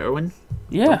yourself with heroin?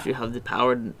 Yeah. Don't you have the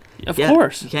power to... Of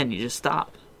course. You can. You just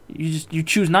stop. You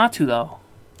choose not to, though.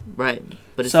 Right.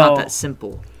 But it's not that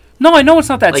simple. No, I know it's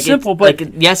not that simple,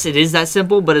 but... yes, it is that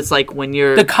simple, but it's like when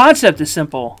you're... The concept is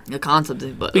simple. The concept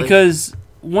is... But because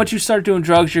once you start doing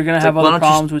drugs, you're going to have other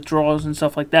problems, withdrawals and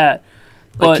stuff like that.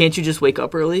 But can't you just wake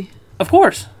up early? Of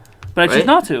course. But I choose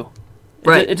not to.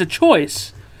 It's a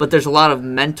choice. But there's a lot of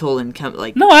mental and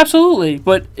no, absolutely.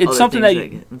 But it's something that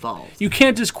get involved. You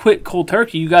can't just quit cold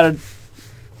turkey. You gotta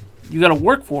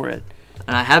work for it.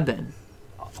 And I have been.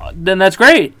 Then that's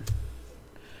great.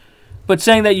 But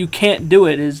saying that you can't do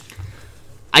it is...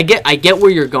 I get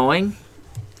where you're going,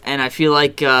 and I feel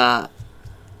like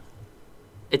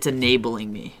it's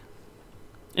enabling me.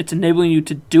 It's enabling you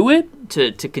to do it?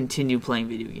 To continue playing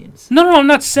video games. No, I'm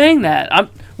not saying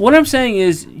that. What I'm saying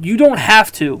is you don't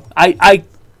have to. I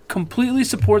completely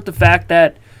support the fact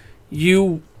that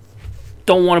you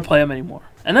don't want to play them anymore.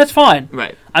 And that's fine.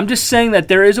 Right. I'm just saying that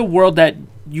there is a world that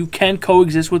you can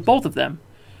coexist with both of them.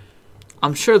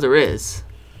 I'm sure there is.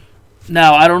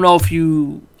 Now, I don't know if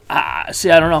you... I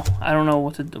don't know. I don't know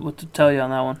what to tell you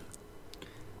on that one.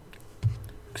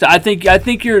 'Cause I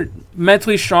think you're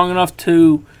mentally strong enough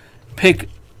to pick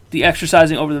the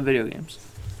exercising over the video games.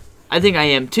 I think I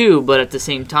am too, but at the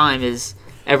same time is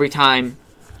every time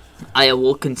I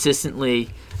will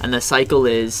consistently, and the cycle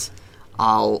is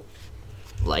I'll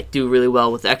do really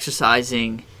well with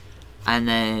exercising, and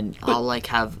then I'll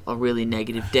have a really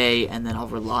negative day, and then I'll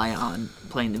rely on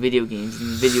playing the video games,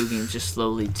 and the video games just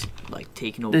slowly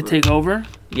taking over. They take over?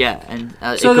 Yeah, and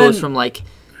it goes from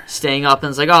staying up,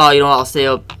 and it's I'll stay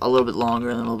up a little bit longer,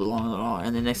 and then a little bit longer,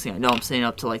 and the next thing I know, I'm staying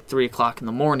up till 3 o'clock in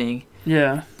the morning.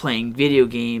 Yeah. Playing video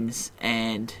games,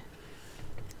 and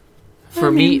for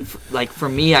me,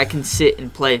 I can sit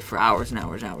and play for hours and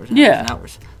hours and hours and hours and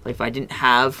hours. If I didn't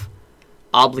have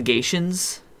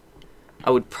obligations,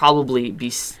 I would probably be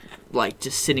just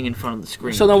sitting in front of the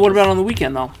screen. So then what about on the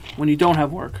weekend, though, when you don't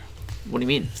have work? What do you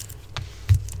mean?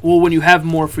 Well, when you have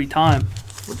more free time.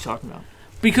 What are you talking about?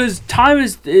 Because time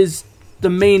is the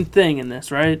main thing in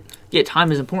this, right? Yeah,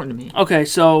 time is important to me. Okay,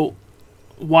 so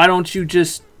why don't you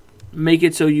just make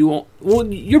it so you won't... Well,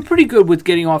 you're pretty good with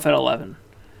getting off at 11.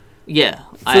 Yeah.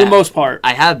 For the most part.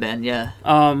 I have been, yeah.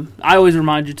 I always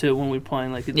remind you, too, when we're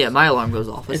playing. Yeah, my alarm goes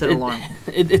off. I set alarm.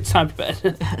 It's time for bed.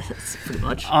 That's pretty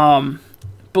much.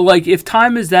 But, if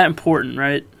time is that important,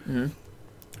 right? Mm-hmm.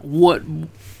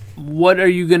 What are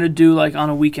you going to do, on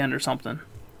a weekend or something?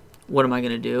 What am I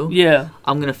going to do? Yeah.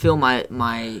 I'm going to fill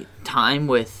my time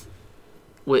with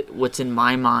what's in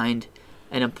my mind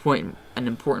an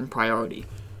important priority.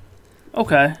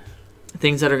 Okay.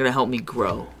 Things that are going to help me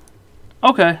grow.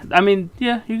 Okay. I mean,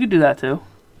 yeah, you could do that too.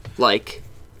 But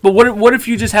what if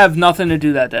you just have nothing to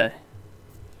do that day?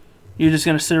 You're just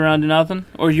going to sit around and do nothing?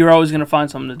 Or you're always going to find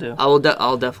something to do? I'll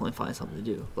definitely find something to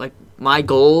do. My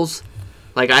goals,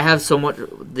 I have so much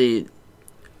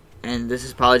and this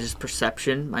is probably just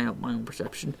perception, my own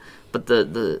perception, but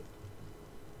the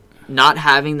not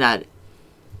having that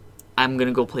I'm going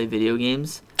to go play video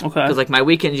games. Okay. Because, my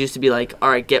weekends used to be all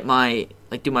right, get my,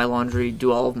 do my laundry,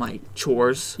 do all of my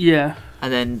chores. Yeah.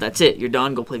 And then that's it. You're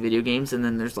done. Go play video games. And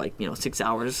then there's, 6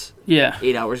 hours. Yeah.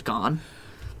 8 hours gone.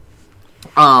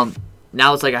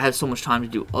 Now it's I have so much time to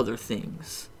do other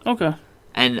things. Okay.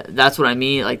 And that's what I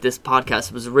mean. This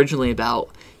podcast was originally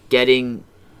about taking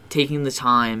the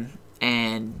time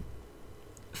and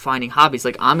finding hobbies.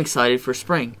 Like, I'm excited for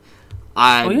spring.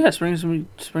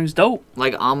 Spring's dope.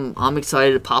 Like, I'm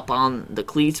excited to pop on the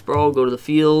cleats, bro. Go to the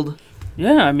field.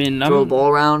 Yeah, I mean, throw the ball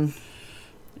around.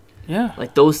 Yeah,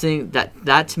 like those things.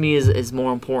 That to me is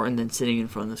more important than sitting in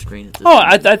front of the screen.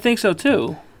 I think so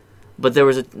too. But there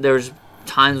was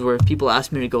times where if people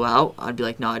asked me to go out, I'd be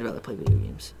like, no, I'd rather play video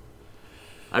games.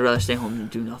 I'd rather stay home and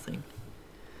do nothing.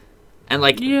 And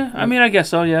like, yeah, I mean, I guess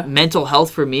so. Yeah, mental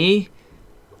health for me.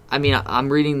 I mean,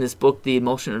 I'm reading this book, The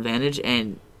Emotional Advantage,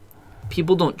 and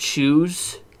people don't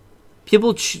choose.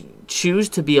 People choose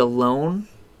to be alone,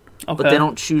 but they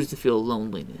don't choose to feel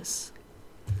loneliness.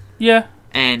 Yeah.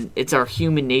 And it's our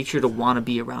human nature to want to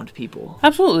be around people.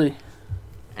 Absolutely.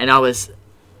 And I was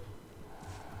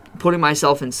putting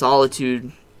myself in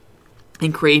solitude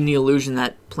and creating the illusion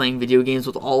that playing video games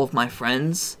with all of my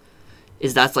friends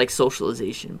that's like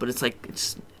socialization. But it's like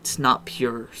it's not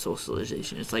pure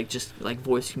socialization. It's like just like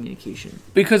voice communication.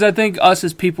 Because I think us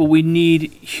as people, we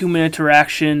need human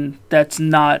interaction that's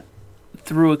not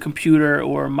through a computer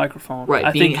or a microphone. Right.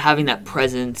 I think having that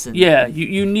presence. And, yeah,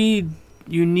 you need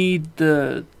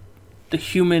the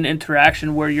human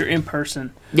interaction where you're in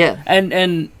person. Yeah.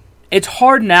 And it's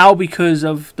hard now because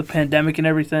of the pandemic and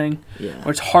everything. Yeah.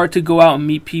 Where it's hard to go out and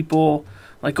meet people,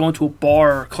 like going to a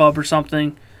bar or a club or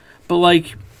something. But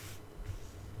like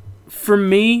for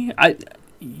me,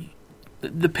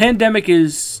 the pandemic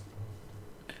is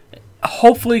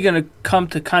hopefully going to come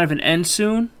to kind of an end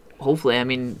soon. Hopefully, I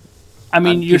mean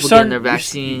you're starting their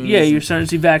vaccines. You're starting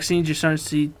to see vaccines. You're starting to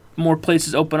see more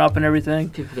places open up and everything.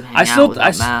 People can hang out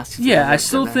without masks. Yeah, I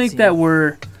still think that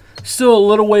we're still a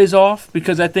little ways off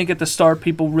because I think at the start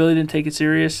people really didn't take it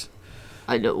serious.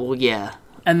 I know. Well, yeah.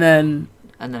 And then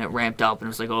it ramped up and it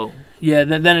was like, oh. Yeah,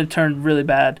 then it turned really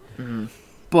bad. Mm-hmm.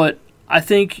 But I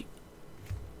think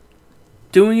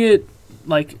doing it,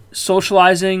 like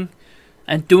socializing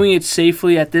and doing it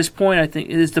safely at this point, I think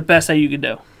is the best that you can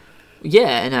do.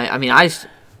 Yeah, and I mean, I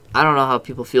don't know how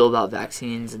people feel about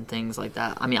vaccines and things like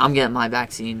that. I mean, I'm getting my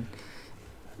vaccine.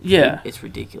 Yeah. It's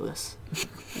ridiculous.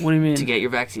 What do you mean? To get your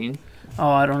vaccine.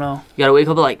 Oh, I don't know. You gotta wake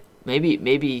up at like,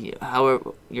 maybe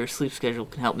however your sleep schedule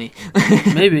can help me.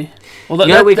 Maybe. Well, you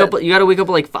gotta wake up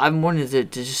at like 5 in the morning to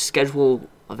just schedule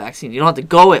a vaccine. You don't have to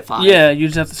go at 5. Yeah, you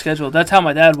just have to schedule it. That's how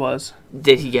my dad was.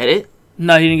 Did he get it?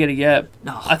 No, he didn't get it yet.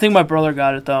 No. I think my brother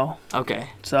got it though. Okay.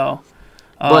 So,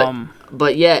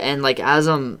 but yeah, and like as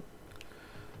I'm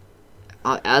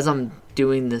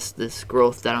doing this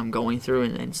growth that I'm going through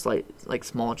and it's like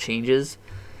small changes,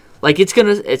 like it's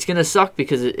gonna suck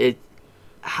because it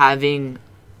having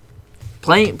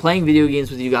playing video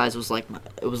games with you guys was like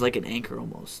an anchor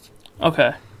almost.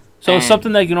 Okay. So it's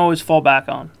something that you can always fall back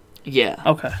on. Yeah.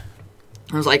 Okay.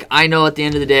 I was like, I know at the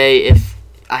end of the day, if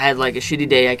I had like a shitty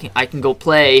day, I can go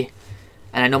play,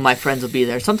 and I know my friends will be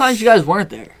there. Sometimes you guys weren't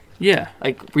there. Yeah.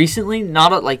 Like recently,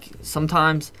 like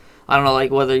sometimes I don't know,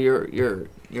 like whether you're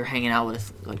hanging out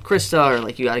with like Krista or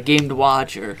like you got a game to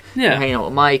watch or you're hanging out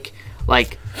with Mike.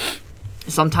 Like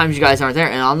sometimes you guys aren't there,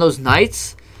 and on those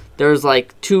nights, there's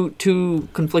like two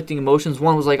conflicting emotions.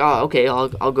 One was like, oh, okay,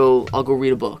 I'll go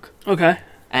read a book. Okay.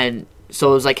 And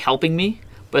so it was like helping me,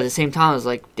 but at the same time, I was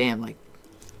like, damn, like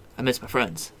I miss my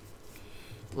friends.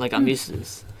 Like I'm used to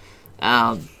this.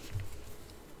 But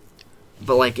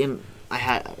like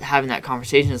having that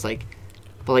conversation is like,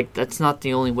 but like that's not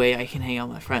the only way I can hang out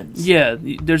with my friends. Yeah,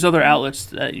 there's other outlets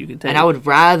that you can take. And I would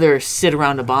rather sit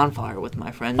around a bonfire with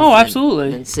my friends. Oh,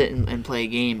 absolutely. Than sit and play a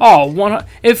game. Oh,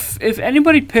 if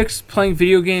anybody picks playing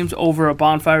video games over a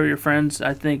bonfire with your friends,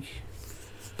 I think.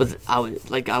 But I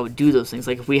would do those things.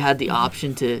 Like if we had the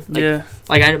option to. Like, yeah.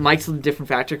 Like Mike's a different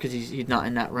factor because he's not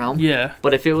in that realm. Yeah.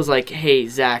 But if it was like, hey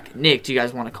Zach, Nick, do you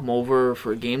guys want to come over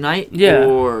for a game night? Yeah.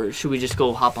 Or should we just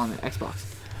go hop on the Xbox?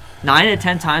 9 out of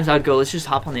 10 times I would go, let's just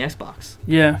hop on the Xbox.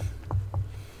 Yeah.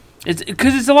 It's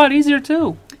because it's a lot easier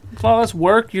too. It's a lot less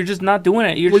work. You're just not doing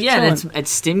it. You're just chilling. And it's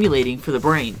stimulating for the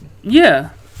brain. Yeah.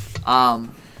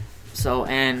 So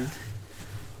and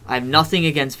I have nothing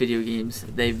against video games.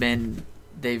 They've been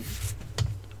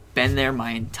there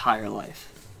my entire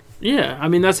life. Yeah, I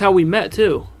mean that's how we met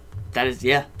too. That is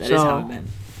how we met.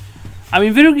 I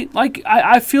mean,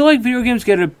 I feel like video games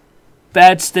get a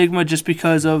bad stigma just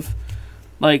because of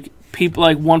like people,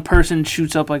 like one person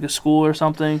shoots up like a school or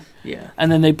something. Yeah.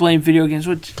 And then they blame video games,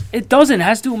 which it doesn't. It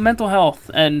has to do with mental health,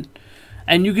 and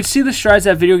you can see the strides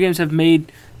that video games have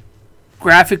made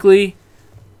graphically.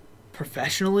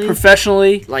 Professionally,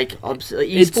 like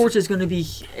esports is going to be.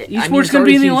 Esports is going to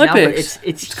be in the Olympics.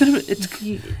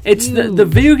 The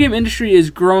video game industry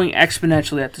is growing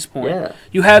exponentially at this point. Yeah.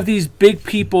 You have these big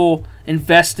people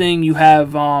investing. You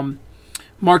have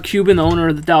Mark Cuban, the owner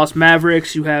of the Dallas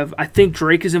Mavericks. You have, I think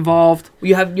Drake is involved.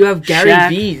 You have Gary Shaq.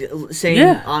 Vee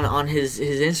saying on his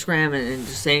Instagram and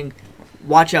just saying,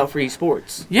 watch out for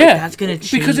esports. Yeah, like, that's gonna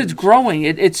change because it's growing.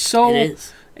 It's so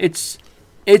It is.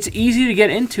 it's easy to get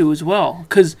into as well.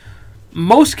 Because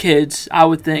most kids, I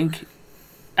would think,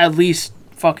 at least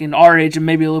fucking our age and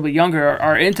maybe a little bit younger,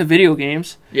 are into video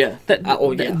games. Yeah.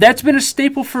 That's been a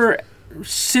staple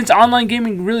since online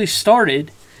gaming really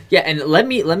started. Yeah, and let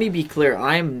me be clear.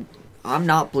 I'm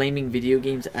not blaming video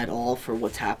games at all for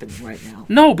what's happening right now.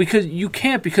 No, because you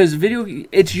can't. Because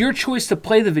it's your choice to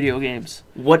play the video games.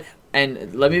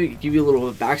 And let me give you a little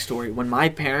bit of backstory. When my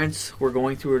parents were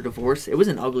going through a divorce, it was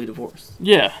an ugly divorce.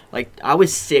 Yeah. Like, I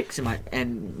was 6,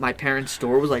 and my parents'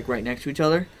 store was, like, right next to each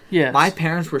other. Yeah. My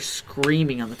parents were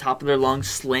screaming on the top of their lungs,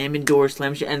 slamming doors,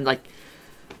 slamming shit. And, like,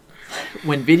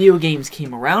 when video games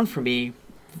came around for me,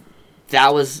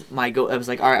 that was my go. I was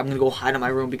like, all right, I'm going to go hide in my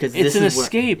room because it's this an is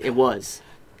escape. It was.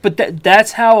 But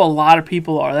that's how a lot of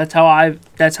people are. That's how I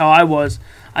was.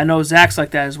 I know Zach's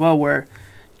like that as well, where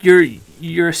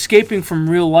you're escaping from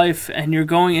real life and you're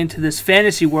going into this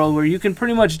fantasy world where you can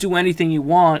pretty much do anything you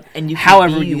want, and you can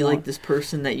however be you want. like this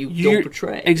person that you don't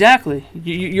portray. Exactly.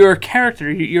 You're a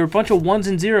character. You're a bunch of ones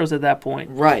and zeros at that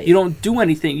point. Right. You don't do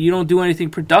anything. You don't do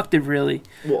anything productive, really.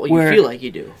 Well, you feel like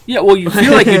you do. Yeah, well, you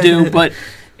feel like you do, but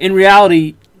in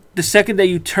reality, the second that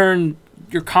you turn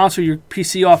your console, your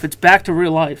PC off, it's back to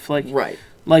real life. Like, right.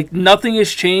 Like, nothing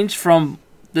has changed from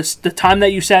the time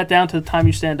that you sat down to the time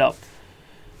you stand up.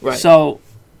 Right. So,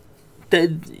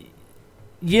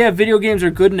 video games are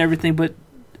good and everything, but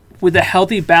with a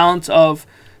healthy balance of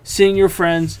seeing your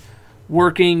friends,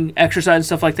 working, exercise, and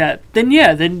stuff like that, then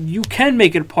you can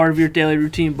make it a part of your daily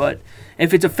routine. But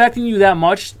if it's affecting you that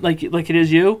much, like it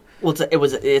is you, well,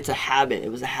 it's a habit.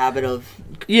 It was a habit of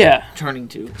turning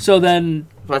to. So then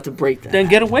we'll have to break that. Then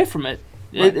get away from it.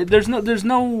 Right. There's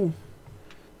nothing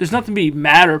to be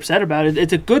mad or upset about it.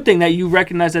 It's a good thing that you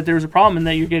recognize that there's a problem and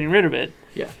that you're getting rid of it.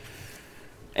 Yeah.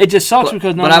 It just sucks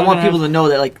because But I want people to know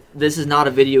that, like, this is not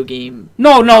a video game.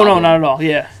 No, not at all.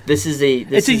 Yeah. This is a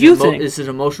you thing. This is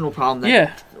an emotional problem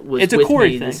that was it's a with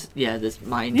Corey me thing.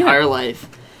 my entire life.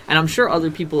 And I'm sure other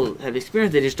people have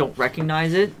experienced it, they just don't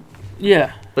recognize it.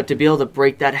 Yeah. But to be able to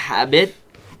break that habit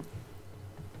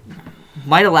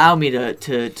might allow me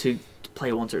to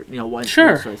play once or once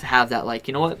or have that, like,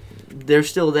 you know what? They're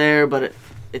still there, but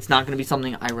it's not going to be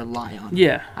something I rely on.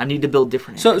 Yeah. I need to build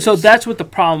different habits. So that's what the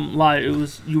problem lied. It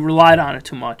was you relied on it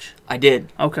too much. I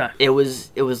did. Okay. It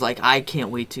was like I can't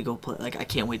wait to go play. Like, I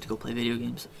can't wait to go play video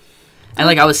games. And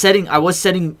like I was setting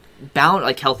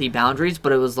healthy boundaries,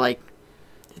 but it was like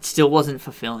it still wasn't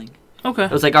fulfilling. Okay.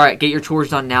 It was like, all right, get your chores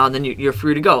done now, and then you're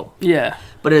free to go. Yeah.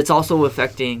 But it's also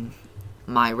affecting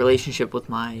my relationship with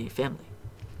my family.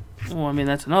 Well, I mean,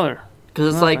 that's another.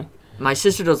 Because it's like my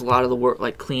sister does a lot of the work,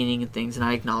 like cleaning and things, and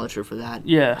I acknowledge her for that.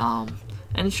 Yeah.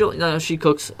 And she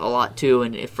cooks a lot too,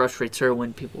 and it frustrates her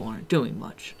when people aren't doing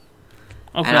much.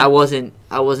 Okay. And I wasn't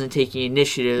taking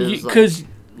initiative. Because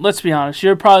let's be honest,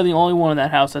 you're probably the only one in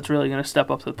that house that's really going to step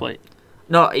up to the plate.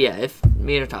 No, yeah. If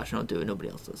me and Natasha don't do it, nobody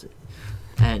else does it.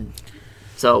 And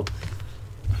so,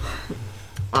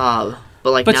 but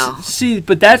now.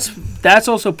 But that's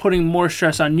also putting more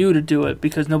stress on you to do it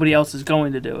because nobody else is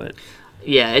going to do it.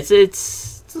 Yeah, it's.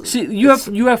 See, you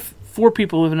have 4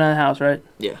 people living in the house, right?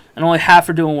 Yeah. And only half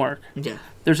are doing work. Yeah.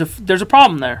 There's a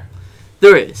problem there.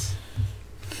 There is.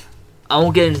 I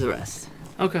won't get into the rest.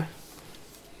 Okay.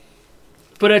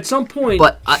 But at some point,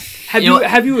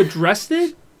 have you addressed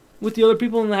it with the other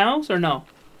people in the house or no?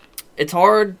 It's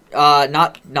hard,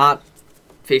 not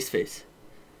face to face.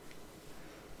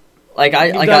 Like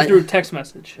You've done through a text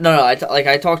message. No. I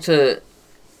talked to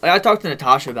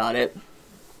Natasha about it.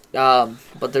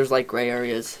 But there's like gray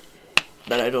areas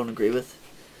that I don't agree with.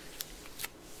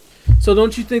 So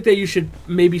don't you think that you should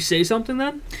maybe say something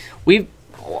then?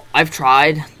 I've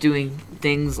tried doing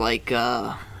things like we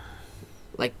have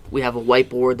a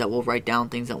whiteboard that we'll write down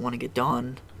things that want to get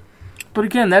done. But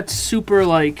again, that's super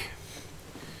like.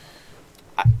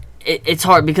 It's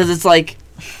hard because it's like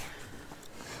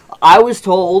I was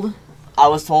told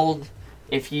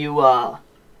if you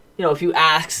if you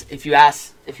ask,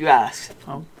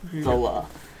 oh, they'll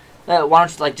why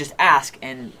don't you like just ask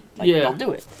and they'll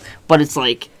do it. But it's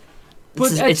like,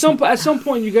 but at some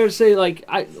point you got to say like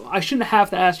I shouldn't have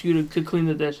to ask you to clean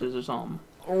the dishes or something.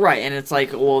 Right, and it's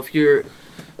like, well, if you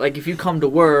come to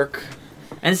work.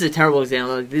 And this is a terrible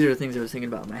example. Like, these are the things I was thinking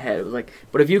about in my head. It was like,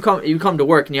 but if you come to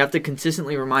work and you have to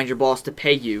consistently remind your boss to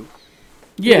pay you,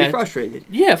 you'll be frustrated.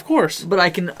 Yeah, of course. But I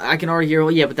can already hear,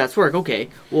 well, yeah, but that's work. Okay.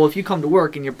 Well, if you come to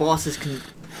work and your boss is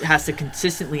has to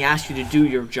consistently ask you to do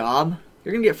your job,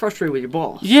 you're gonna get frustrated with your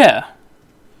boss. Yeah.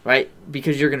 Right?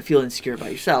 Because you're gonna feel insecure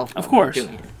about yourself. Of course.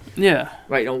 Doing it. Yeah.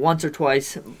 Right. Once or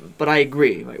twice, but I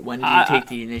agree. Right. When do you take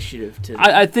the initiative to?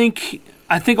 I think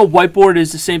a whiteboard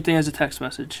is the same thing as a text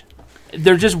message.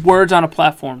 They're just words on a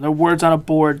platform. They're words on a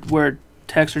board where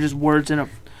texts are just words in a.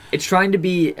 It's trying to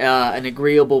be an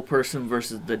agreeable person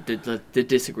versus the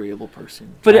disagreeable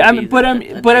person. But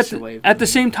at the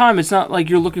same time, it's not like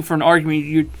you're looking for an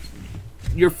argument.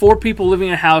 You're 4 people living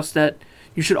in a house that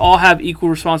you should all have equal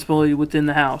responsibility within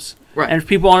the house. Right. And if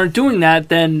people aren't doing that,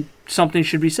 then something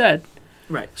should be said.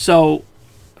 Right. So,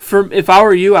 if I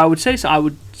were you, I would say so. I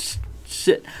would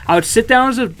sit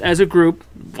down as a group,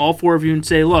 all 4 of you, and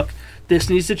say, look, this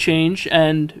needs to change,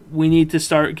 and we need to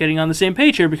start getting on the same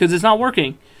page here because it's not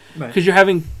working. Right. Because you're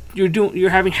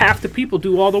having half the people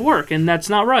do all the work, and that's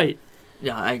not right.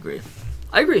 Yeah, I agree.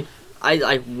 I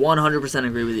 100%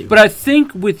 agree with you. But I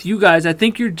think with you guys, I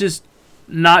think you're just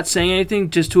not saying anything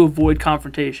just to avoid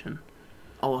confrontation.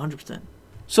 Oh, 100%.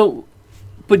 So,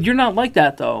 but you're not like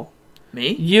that, though.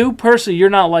 Me? You personally, you're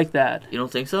not like that. You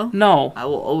don't think so? No.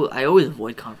 I always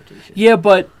avoid confrontation. Yeah,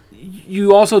 but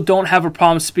you also don't have a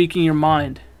problem speaking your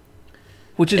mind,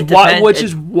 which is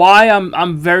why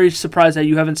I'm very surprised that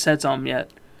you haven't said something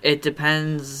yet. It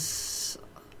depends.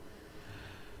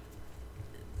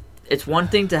 It's one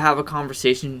thing to have a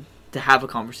conversation.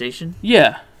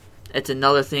 Yeah. It's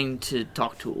another thing to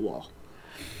talk to a wall.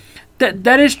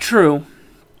 That is true.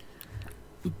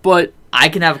 But I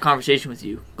can have a conversation with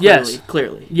you.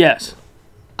 Clearly. Yes.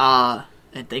 And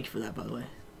thank you for that, by the way.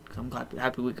 I'm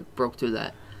happy we broke through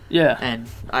that. Yeah. And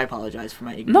I apologize for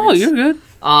my ignorance. No, you're good.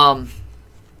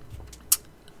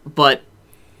 But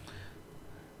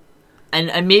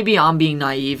and maybe I'm being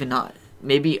naive and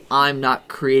maybe I'm not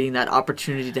creating that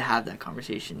opportunity to have that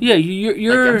conversation. Yeah,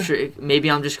 you're. Like I'm sure maybe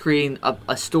I'm just creating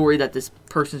a story that this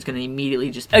person's going to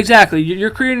immediately just. Exactly, you're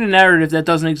creating a narrative that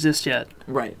doesn't exist yet.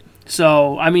 Right.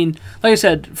 So I mean, like I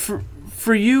said,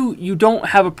 for you don't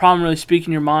have a problem really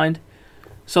speaking your mind.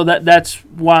 So that's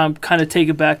why I'm kind of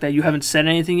taken back that you haven't said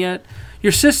anything yet.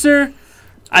 Your sister,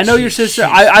 I know your sister.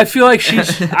 I feel like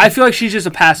she's just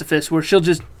a pacifist where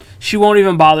she won't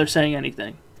even bother saying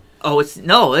anything. Oh, it's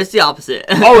the opposite.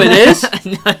 Oh, it is.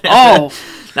 No. Oh,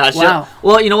 no, wow.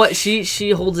 Well, you know what?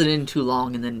 She holds it in too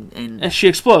long and she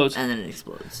explodes. And then it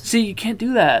explodes. See, you can't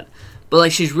do that. But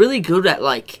like, she's really good at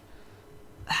like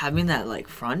having that like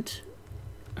front,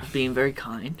 being very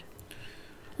kind.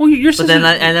 Well, your sister.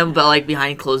 But like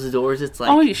behind closed doors, it's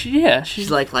like. Oh yeah, she's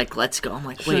like let's go. I'm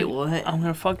like, wait, what? I'm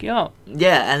gonna fuck you up.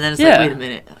 Yeah, and then it's like, wait a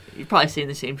minute, you're probably saying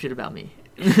the same shit about me.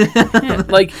 Yeah,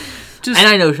 like, just. And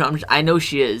I know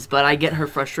she is, but I get her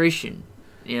frustration.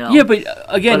 You know. Yeah, but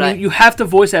again, you have to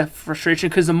voice that frustration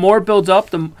because the more it builds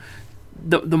up, the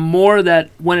more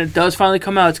that when it does finally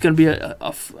come out, it's gonna be a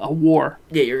war.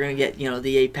 Yeah, you're gonna get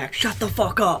the apex. Shut the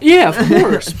fuck up. Yeah, of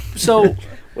course. So.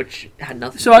 Which had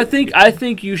nothing. So I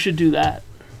think you should do that.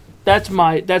 That's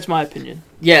my opinion.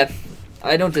 Yeah,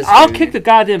 I don't disagree. I'll kick the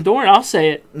goddamn door and I'll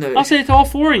say it. No, I'll say it to all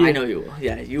 4 of you. I know you will.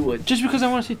 Yeah, you would. Just because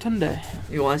I want to see Tunde.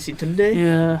 You want to see Tunde?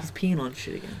 Yeah. He's peeing on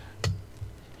shit again.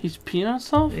 He's peeing on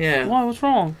stuff? Yeah. Why? What's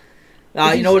wrong?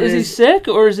 You know what it is? Is he sick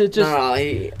or is it just?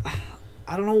 No,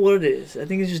 I don't know what it is. I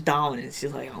think it's just dominance.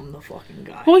 He's like, I'm the fucking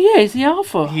guy. Well, yeah, he's the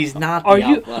alpha. He's not the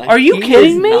alpha. Are you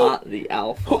kidding me? He's not the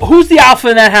alpha. Who's the alpha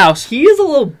in that house? He is a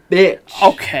little bitch.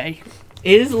 Okay.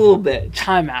 It is a little bitch.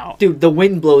 Time out. Dude, the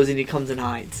wind blows and he comes and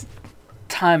hides.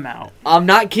 Time out. I'm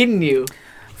not kidding you.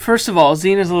 First of all,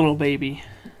 Xena's a little baby.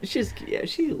 She's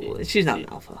not an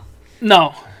alpha.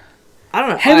 No. I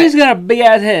don't know. Henry's got a big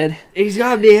ass head. He's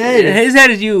got a big head. His head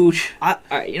is huge.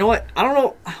 Alright, you know what? I don't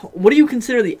know. What do you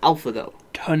consider the alpha, though?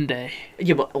 Tunde.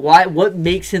 Yeah, but why? What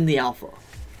makes him the alpha?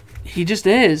 He just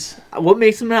is. What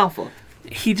makes him an alpha?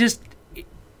 He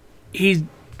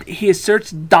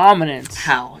asserts dominance.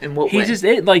 How? In what way? He just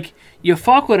it like you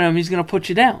fuck with him, he's gonna put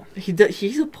you down.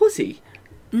 He's a pussy.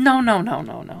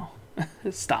 No.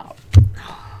 Stop.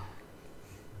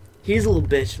 He's a little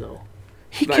bitch though.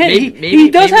 He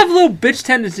does have little bitch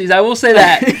tendencies. I will say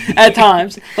that at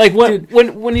times. Like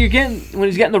when he's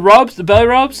getting the rubs, the belly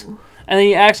rubs, and then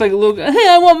he acts like a little. Hey,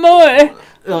 I want more.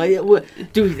 Oh yeah, what?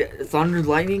 Dude, thunder,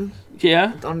 lightning.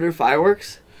 Yeah. Thunder,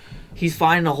 fireworks. He's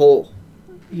finding a hole.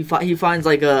 He finds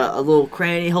like a little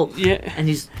cranny hole. Yeah. And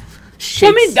he's.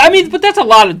 Shakes. I mean, but that's a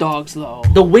lot of dogs though.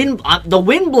 The wind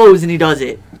blows and he does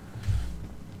it.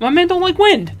 My man don't like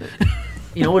wind.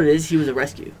 You know what it is? He was a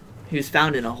rescue. He was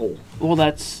found in a hole. Well,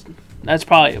 that's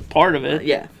probably a part of it.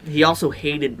 Yeah. He also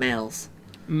hated males.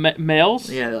 Males?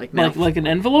 Yeah, like an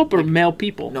envelope or male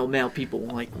people? No, male people.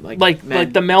 Like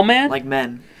the mailman? Like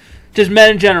men. Just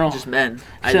men in general. Just men.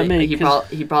 I Except think me, he 'cause-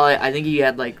 probably. I think he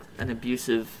had like an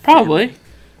abusive. Probably.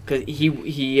 Because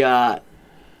he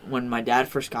when my dad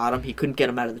first got him, he couldn't get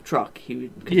him out of the truck. He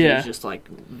was just like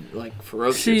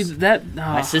ferocious. See that?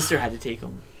 My sister had to take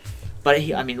him, but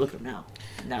I mean, look at him now.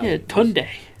 Yeah, Tunde.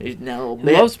 He's now a little He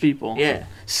bit. loves people. Yeah.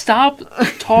 Stop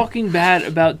talking bad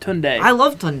about Tunde. I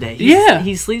love Tunde.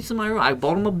 He sleeps in my room. I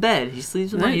bought him a bed. He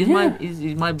sleeps in my.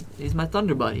 He's my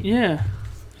thunder buddy. Yeah.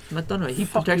 My thunder. He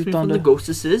Fuck protects you, me Thunder. from the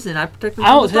ghostesses, and I protect him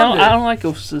from the thunder. I don't like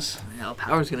ghosts. Now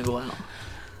power's gonna go out.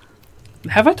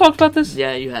 Have I talked about this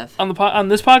Yeah, you have. on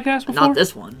this podcast before? Not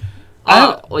this one.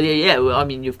 I- Well, yeah. Well, I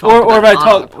mean, you've talked. Or about have I it on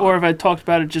talked the or have I talked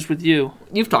about it just with you?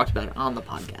 You've talked about it on the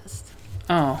podcast.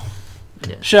 Oh.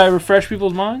 Yeah. Should I refresh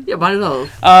people's mind? Yeah, might as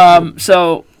well.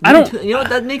 So I don't. You know what?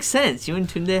 That makes sense. You and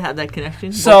Tunde have that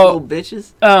connection. So- Both little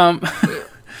bitches.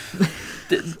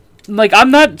 Like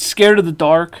I'm not scared of the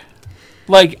dark.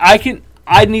 Like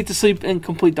I need to sleep in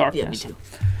complete darkness. Yeah, me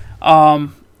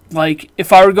too. Like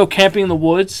if I were to go camping in the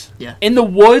woods. Yeah. In the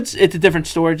woods, it's a different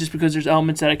story just because there's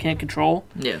elements that I can't control.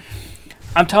 Yeah.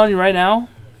 I'm telling you right now,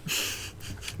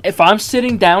 if I'm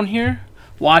sitting down here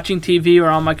watching TV or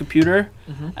on my computer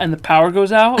and the power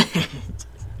goes out,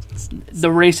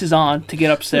 the race is on to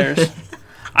get upstairs.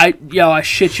 I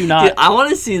shit you not. Dude, I want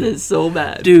to see this so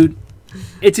bad. Dude,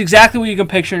 it's exactly what you can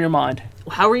picture in your mind.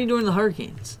 How are you doing the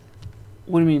hurricanes?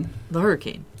 What do you mean? The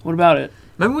hurricane. What about it?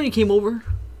 Remember when you came over?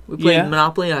 We played Yeah.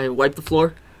 Monopoly and I wiped the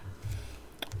floor?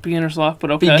 Beginner's luck,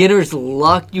 but okay. Beginner's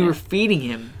luck. You were feeding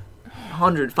him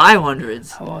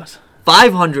 500s, I was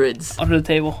 500s under the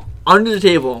table. under the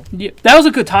table. Yeah, that was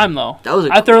a good time though. That was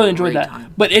I thoroughly enjoyed great that.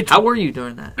 time. But it's How were you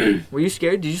during that? Were you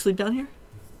scared? Did you sleep down here?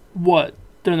 what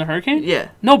during the hurricane? Yeah.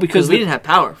 No, because we didn't have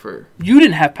power for. you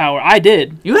didn't have power. I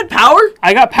did. You had power?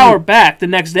 I got power back the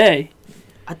next day.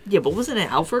 Yeah, but wasn't it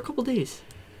out for a couple days?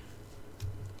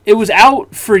 It was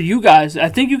out for you guys. I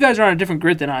think you guys are on a different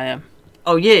grid than I am.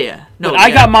 Oh yeah. No, But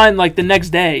I got mine like the next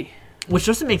day. Which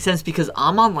doesn't make sense because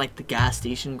I'm on like the gas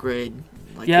station grid,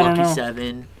 like Yeah, I don't Lucky know.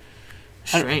 7.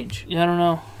 Strange. Yeah, I don't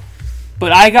know.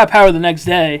 But I got power the next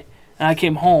day, and I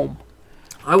came home.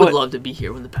 I would But- love to be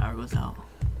here when the power goes out.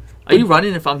 Are you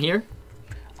running if I'm here?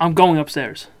 I'm going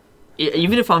upstairs.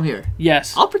 Even if I'm here,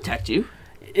 Yes. I'll protect you.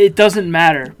 It doesn't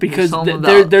matter because something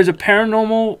about- there's a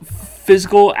paranormal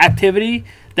physical activity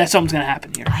that something's going to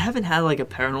happen here. I haven't had like a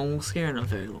paranormal scare in a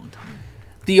very long time.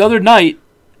 The other night,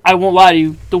 I won't lie to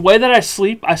you, the way that I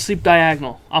sleep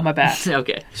diagonal on my back.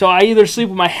 Okay. So I either sleep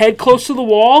with my head close to the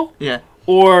wall Yeah.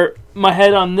 or my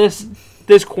head on this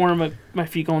corner, my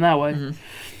feet going that way. Mhm.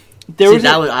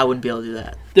 I wouldn't be able to do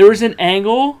that. There was an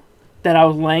angle that I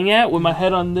was laying at with my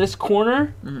head on this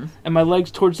corner and my legs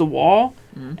towards the wall.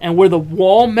 And where the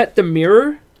wall met the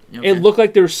mirror, it looked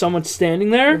like there was someone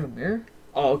standing there. Mirror?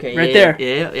 Oh, okay. Right yeah, there.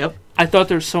 Yeah. Yep. I thought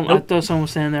there was someone. Nope. I thought someone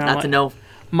was standing there. I'm Not like, to know.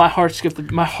 My heart skipped.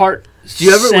 My heart Do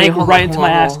you ever sank hold right on, into hold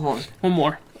my on, ass. hold on. One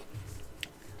more.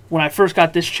 When I first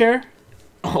got this chair,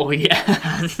 Oh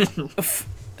yeah.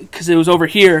 because it was over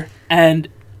here, and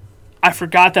I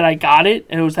forgot that I got it,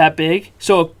 and it was that big,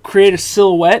 so it created a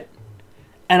silhouette,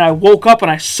 and I woke up and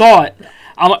I saw it.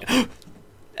 I'm like,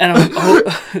 and I'm like,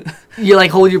 oh. You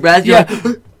like hold your breath. You're Yeah.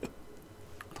 like,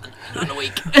 not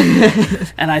awake.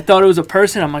 And I thought it was a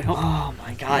person. I'm like, oh, Oh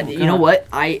my god. Oh, You know God.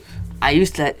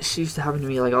 what? She used to happen to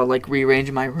me like I'll like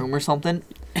rearrange my room or something,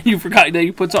 and you forgot that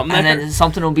you put something and there. then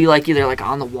something will be like either like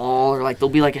on the wall or like there'll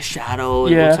be like a shadow.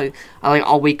 And it Yeah. looks like,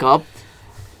 I'll wake up,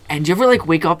 and do you ever like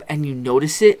wake up and you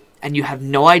notice it and you have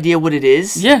no idea what it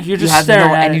is? Yeah, you're just have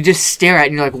staring at and it. you just stare at it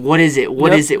and you're like, what is it?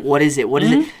 What Yep. is it? What is it? What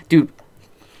is it? Dude,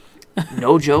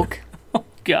 no joke.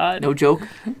 God. No joke.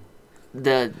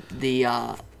 The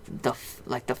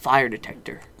fire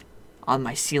detector on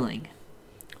my ceiling.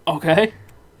 Okay.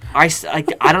 I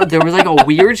don't. There was like a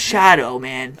weird shadow,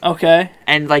 man, Okay.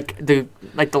 and like the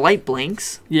light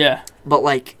blinks, Yeah. but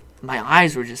like my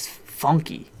eyes were just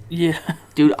funky, Yeah.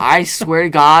 dude. I swear to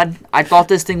God, I thought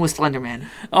this thing was Slender Man.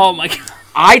 Oh my God.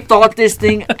 I thought this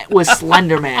thing was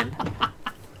Slender Man.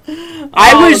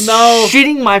 I was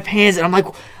shitting my pants, and I'm like,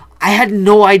 I had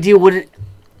no idea what it.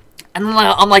 And then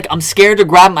I'm scared to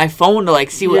grab my phone to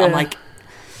like see what I'm Yeah. like.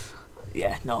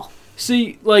 Yeah, no.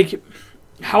 See, like,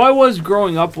 how I was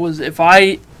growing up was if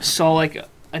I saw like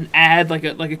an ad, like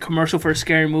a commercial for a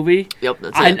scary movie, Yep,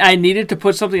 that's it. I needed to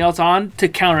put something else on to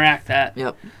counteract that.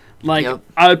 Yep. Like, Yep.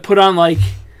 I would put on like,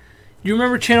 you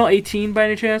remember Channel 18 by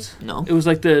any chance? No. It was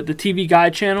like the TV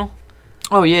Guide channel.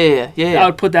 Oh yeah. I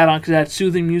would put that on because it had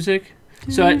soothing music.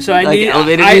 So I Like need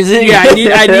elevator music? Yeah,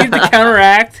 I need to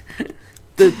counteract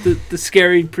the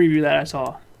scary preview that I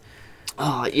saw.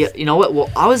 Oh yeah. You know what? Well,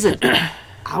 I was an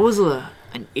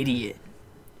idiot.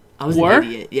 I was an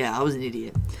idiot. Yeah, I was an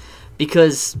idiot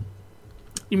because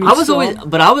I was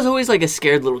always like a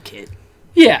scared little kid.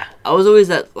 Yeah. I was always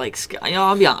that like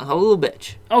I'll be honest, I was a little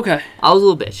bitch. Okay. I was a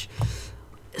little bitch.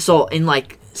 So in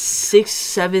like 6th,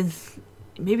 7th,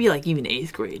 maybe like even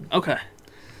 8th grade. Okay.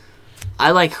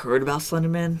 I like heard about Slender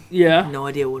Man. Yeah. No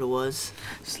idea what it was.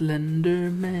 Slender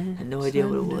Man. I had no idea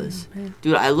what it was.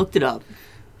 Dude, I looked it up.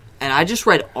 And I just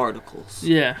read articles.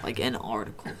 Yeah. Like, in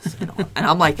articles. And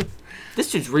I'm like, this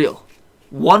dude's real.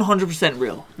 100%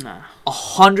 real. Nah.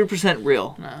 100%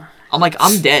 real. Nah. I'm like,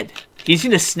 I'm dead. He's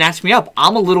going to snatch me up.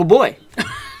 I'm a little boy.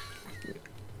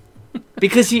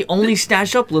 Because he only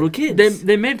snatched up little kids.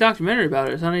 They made a documentary about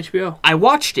it. It's on HBO. I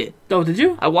watched it. Oh, did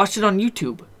you? I watched it on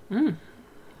YouTube. Mm.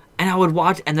 And I would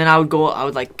watch, and then I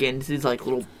would like get into these like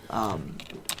little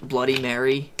Bloody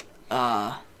Mary.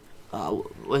 Was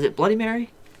it Bloody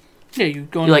Mary? Yeah, you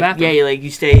go in the bathroom. Yeah, you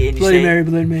stay and you Bloody stay.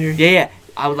 Bloody Mary. Yeah.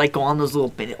 I would like go on those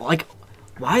little like,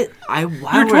 why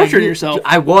You're torturing yourself.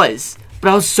 I was,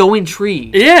 but I was so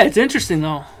intrigued. Yeah, it's interesting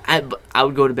though. I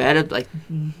would go to bed. I'd be like,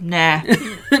 nah.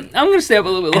 I'm gonna stay up a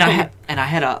little bit longer. And I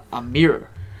had a mirror.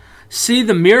 See,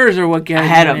 the mirrors are what get. I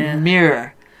had a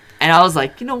mirror, and I was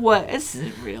like, you know what? This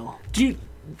isn't real. Do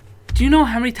you know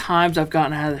how many times I've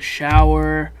gotten out of the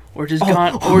shower? Or just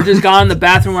gone in the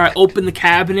bathroom where I open the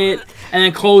cabinet and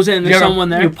then close it and there's someone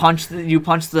there. You punch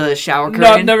the shower curtain.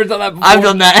 No, I've never done that before. I've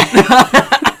done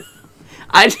that.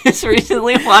 I just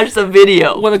recently watched a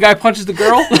video when the guy punches the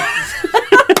girl.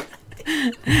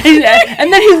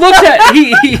 And then he looks at her.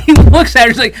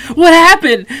 He's like, "What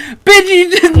happened, bitch?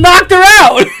 You just knocked her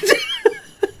out.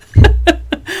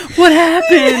 What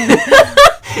happened?"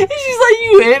 She's like,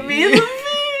 "You hit me in the face."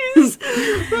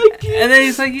 And then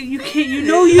he's like, "You can't. You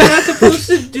know you're not supposed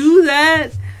to do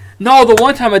that." No, the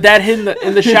one time my dad hid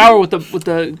in the shower with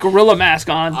the gorilla mask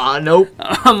on. Nope.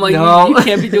 I'm like, no. You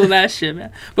can't be doing that shit,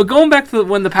 man. But going back to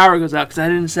when the power goes out, because I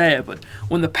didn't say it, but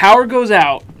when the power goes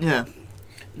out, yeah,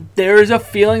 there is a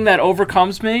feeling that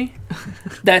overcomes me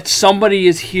that somebody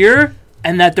is here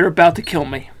and that they're about to kill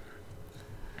me.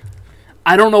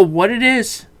 I don't know what it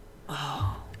is.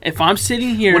 If I'm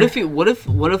sitting here, what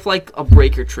if like a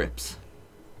breaker trips?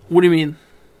 What do you mean?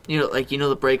 You know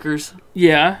the breakers?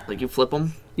 Yeah. Like you flip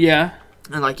them? Yeah.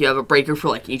 And like you have a breaker for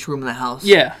like each room in the house?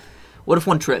 Yeah. What if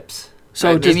one trips?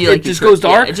 So right? It just goes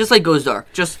dark? Yeah, it just like goes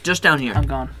dark. Just down here. I'm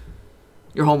gone.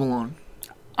 You're home alone.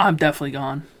 I'm definitely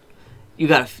gone. You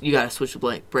gotta switch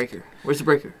the breaker. Where's the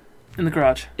breaker? In the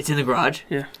garage. It's in the garage?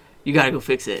 Yeah. You gotta go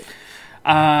fix it.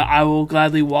 I will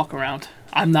gladly walk around.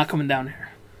 I'm not coming down here.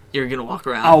 You're gonna walk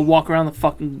around? I'll walk around the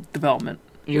fucking development.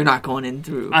 You're not going in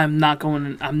through... I'm not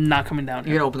coming down here.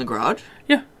 You're gonna open the garage?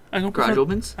 Yeah. I can garage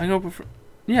opens? I can open from...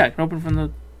 Yeah, I can open from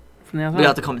the outside. We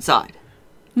have to come inside?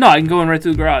 No, I can go in right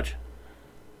through the garage.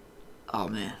 Oh,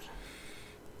 man.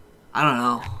 I don't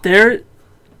know.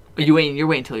 You're waiting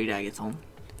until your dad gets home?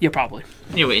 Yeah, probably.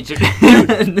 You're waiting.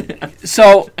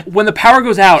 So, when the power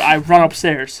goes out, I run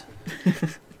upstairs.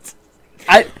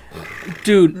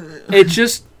 Dude, it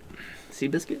just...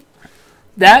 Seabiscuit?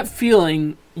 That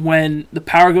feeling when the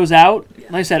power goes out,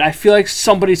 like I said, I feel like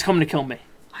somebody's coming to kill me.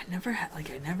 I never had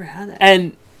that.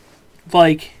 And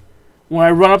like when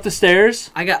I run up the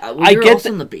stairs, I get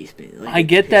in the basement. Like, I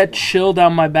get that chill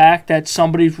down my back that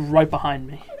somebody's right behind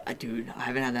me. Dude, I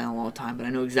haven't had that in a long time, but I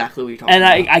know exactly what you're talking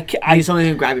about. And I need something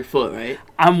to grab your foot, right?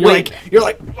 I'm waiting. You're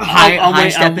like high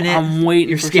stepping it. I'm waiting.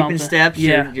 You're for skipping something. steps.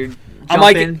 Yeah. You're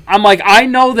jumping. I'm like I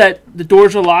know that the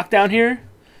doors are locked down here.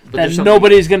 But that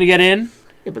nobody's gonna get in.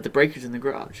 Yeah, but the breaker's in the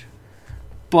garage.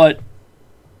 But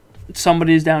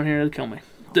somebody's down here to kill me.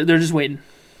 They're just waiting.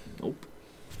 Nope.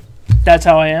 That's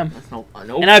how I am. Nope.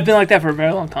 And I've been like that for a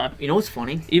very long time. You know what's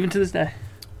funny? Even to this day.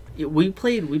 Yeah, we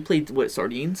played what,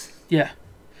 sardines? Yeah.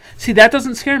 See, that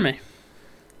doesn't scare me.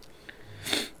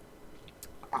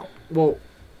 Well,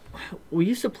 we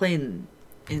used to play in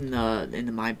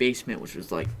my basement, which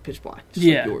was like pitch black, just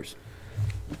like yours.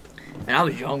 And I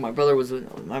was young. My brother's older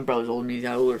than me. He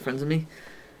had older friends than me.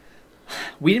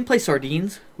 We didn't play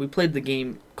sardines. We played the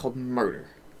game called Murder.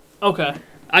 Okay.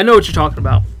 I know what you're talking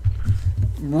about.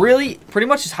 Really, pretty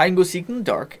much just hide and go seek in the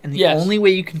dark. And the only way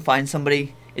you can find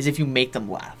somebody is if you make them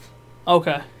laugh.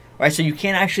 Okay. Right, so you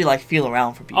can't actually like feel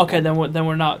around for people. Okay, then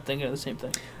we're not thinking of the same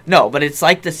thing. No, but it's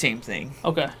like the same thing.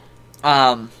 Okay.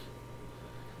 And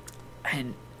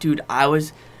dude,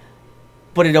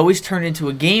 but it always turned into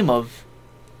a game of,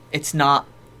 it's not,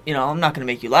 I'm not going to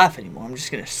make you laugh anymore. I'm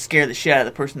just going to scare the shit out of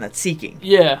the person that's seeking.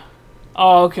 Yeah.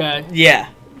 Oh, okay. Yeah.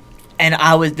 And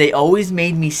they always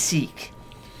made me seek.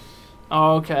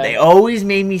 Oh, okay. They always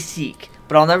made me seek.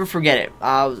 But I'll never forget it.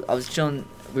 I was chilling,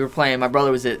 we were playing, my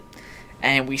brother was it,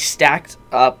 and we stacked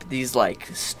up these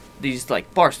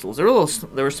bar stools. They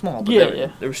were small, but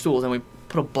they were stools, and we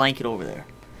put a blanket over there.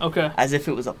 Okay. As if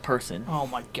it was a person. Oh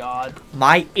my god.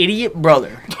 My idiot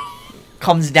brother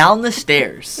comes down the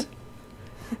stairs,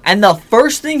 and the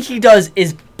first thing he does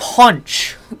is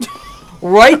punch.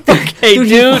 Right there. Okay, dude.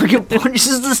 He fucking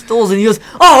punches the stools, and he goes,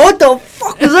 "Oh, what the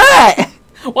fuck is that?"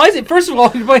 Why is it? First of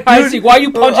all, you play hide and seek. Why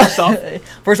you punch yourself?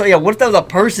 First of all, yeah. What if that was a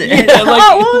person? Yeah, like,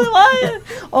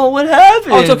 what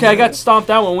happened? Oh, it's okay. I got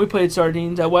stomped out when we played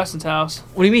sardines at Weston's house.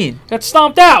 What do you mean? Got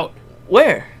stomped out.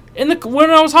 Where? When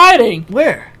I was hiding.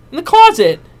 Where? In the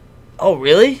closet. Oh,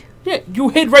 really? Yeah, you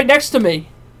hid right next to me.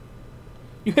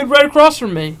 You hid right across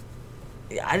from me.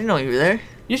 Yeah, I didn't know you were there.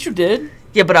 Yes, you did.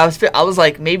 Yeah, but I was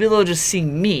like, maybe they'll just see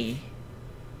me,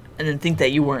 and then think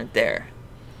that you weren't there.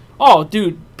 Oh,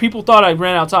 dude, people thought I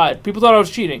ran outside. People thought I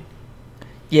was cheating.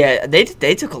 Yeah, they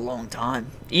took a long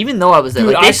time. Even though I was there,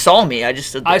 dude, they saw me. I just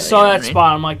stood there. I saw that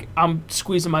spot. I'm like, I'm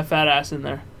squeezing my fat ass in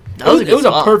there. It was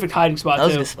a perfect hiding spot, too. That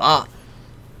was a good spot.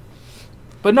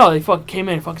 But no, they fucking came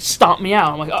in and fucking stomped me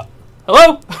out. I'm like,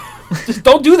 hello? Just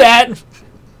don't do that.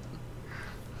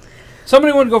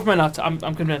 Somebody wanted to go for my nuts. I'm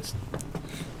convinced.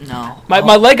 No.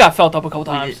 My leg got felt up a couple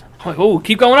times. I'm like, oh,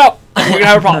 keep going up. We're going to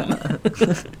have a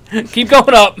problem. Keep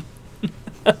going up.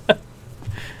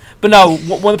 But no,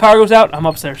 when the power goes out, I'm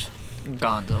upstairs.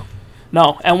 Gone, though.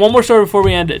 No, and one more story before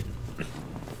we end it.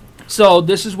 So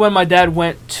this is when my dad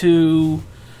went to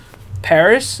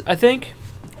Paris, I think.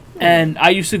 And I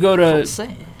used to go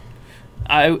to...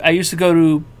 I used to go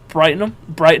to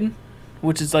Brighton,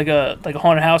 which is like a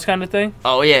haunted house kind of thing.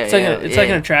 Oh, yeah, It's like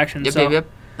an attraction. Yep. I know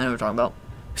what you're talking about.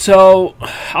 So,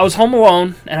 I was home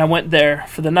alone, and I went there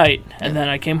for the night, and then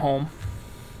I came home.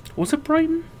 Was it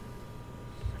Brighton?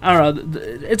 I don't know.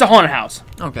 It's a haunted house.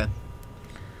 Okay.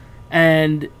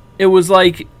 And it was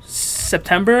like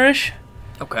September-ish.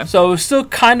 Okay. So, it was still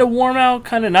kind of warm out,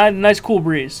 kind of nice cool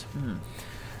breeze. Mm.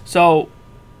 So,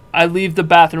 I leave the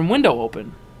bathroom window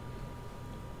open.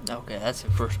 Okay, that's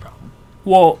the first problem.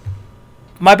 Well,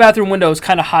 my bathroom window is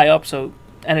kind of high up,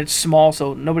 and it's small,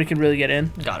 so nobody can really get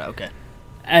in. Got it, okay.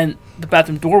 And the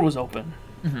bathroom door was open.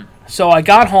 Mm-hmm. So I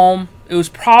got home. It was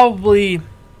probably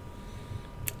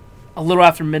a little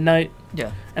after midnight.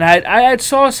 Yeah. And I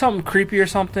saw something creepy or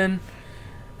something.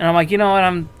 And I'm like, you know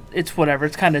what? It's whatever.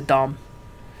 It's kind of dumb.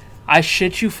 I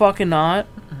shit you fucking not.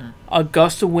 Mm-hmm. A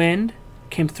gust of wind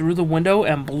came through the window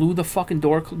and blew the fucking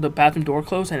door, the bathroom door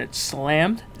closed, and it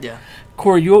slammed. Yeah.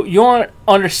 Corey, you don't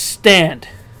understand.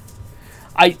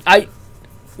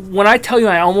 When I tell you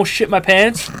I almost shit my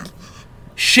pants,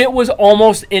 shit was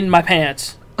almost in my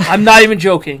pants. I'm not even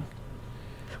joking.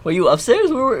 Were you upstairs?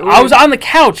 I was on the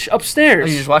couch upstairs. Are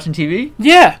you just watching TV?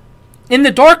 Yeah. In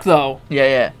the dark, though.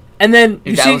 Yeah. And then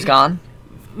Your dad was gone?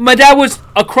 My dad was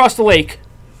across the lake.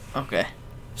 Okay.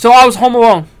 So I was home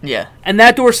alone. Yeah. And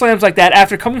that door slams like that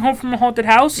after coming home from a haunted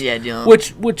house. Yeah,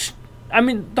 which I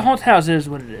mean, the haunted house is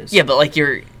what it is. Yeah, but like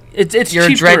it's your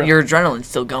cheap thrill. your adrenaline's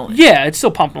still going. Yeah, it's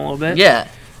still pumping a little bit. Yeah.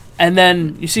 And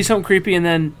then you see something creepy, and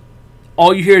then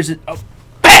all you hear is a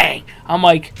bang. I'm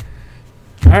like,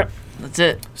 all right, that's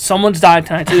it. Someone's died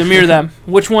tonight. It's either me or them.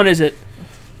 Which one is it?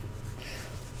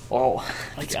 Oh,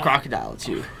 it's a crocodile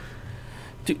too.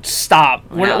 Dude, stop.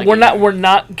 We're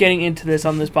not getting into this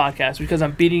on this podcast because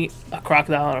I'm beating a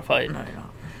crocodile in a fight. No, you're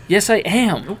not. Yes, I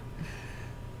am. Nope.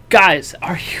 Guys,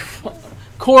 are you...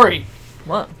 Corey.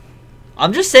 What?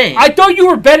 I'm just saying. I thought you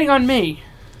were betting on me.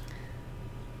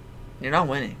 You're not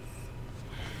winning.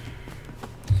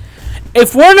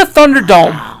 If we're in a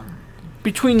Thunderdome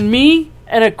between me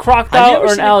and a crocodile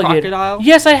or an alligator... Crocodile?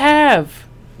 Yes, I have.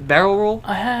 Barrel roll?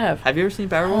 I have. Have you ever seen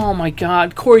barrel roll? Oh, my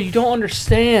God. Corey, you don't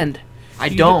understand.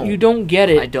 You don't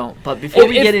get it. I don't. But before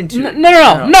we get into it...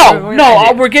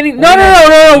 No. We're getting...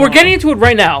 No. We're getting into it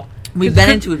right now. We've been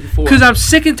into it before. Because I'm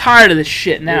sick and tired of this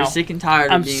shit now. You're sick and tired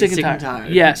of being sick and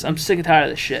tired. Yes, I'm sick and tired of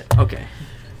this shit. Okay.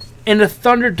 In the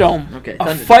Thunderdome,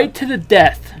 Thunderdome. Fight to the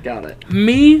death. Got it.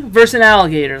 Me versus an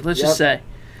alligator, let's just say.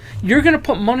 You're going to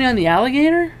put money on the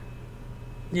alligator?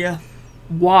 Yeah.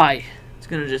 Why? It's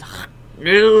going to just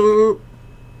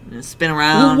spin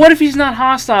around. Well, what if he's not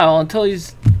hostile until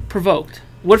he's provoked?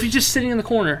 What if he's just sitting in the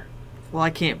corner? Well, I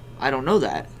don't know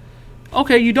that.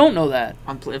 Okay, you don't know that.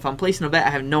 If I'm placing a bet,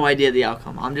 I have no idea the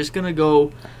outcome. I'm just going to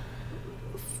go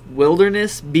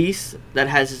wilderness beast that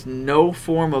has no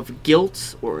form of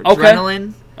guilt or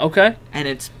adrenaline. Okay. And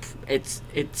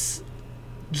its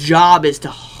job is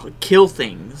to kill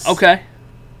things. Okay.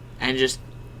 And just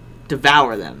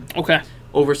devour them. Okay.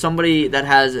 Over somebody that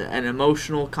has an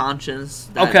emotional conscience.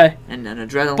 Okay. And an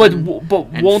adrenaline. But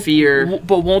and fear.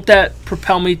 But won't that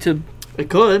propel me to... It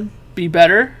could. Be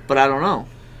better? But I don't know.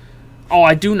 Oh,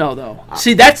 I do know though.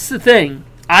 See, that's the thing.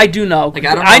 I do know. Like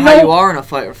I don't know how you are in a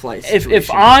fight or flight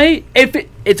situation. If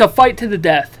it's a fight to the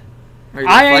death. Are you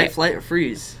fight, flight, or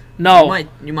freeze? No.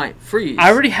 You might freeze.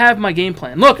 I already have my game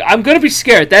plan. Look, I'm gonna be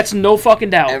scared. That's no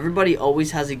fucking doubt. Everybody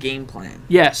always has a game plan.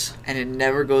 Yes. And it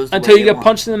never goes until you get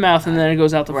punched in the mouth, and then it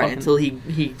goes out the fucking. Until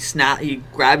he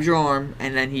grabs your arm,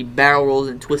 and then he barrel rolls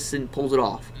and twists and pulls it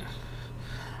off.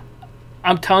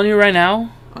 I'm telling you right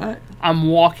now. All right. I'm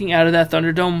walking out of that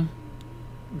Thunderdome.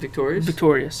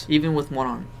 Victorious. Even with one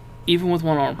arm.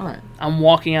 All right. I'm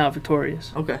walking out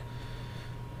victorious. Okay.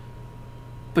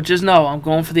 But just know, I'm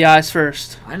going for the eyes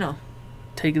first. I know.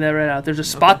 Taking that right out. There's a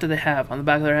spot that they have on the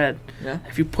back of their head. Yeah.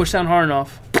 If you push down hard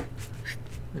enough,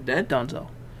 they're dead? Dunzo.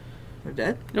 They're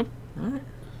dead? Yep. Alright.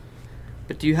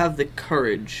 But do you have the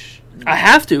courage? I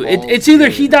have to. It's either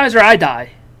he dies or I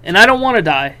die. And I don't want to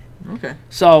die. Okay.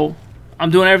 So,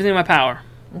 I'm doing everything in my power.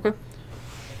 Okay.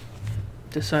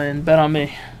 Just saying, bet on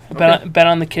me. Bet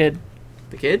on the kid.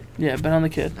 The kid? Yeah, bet on the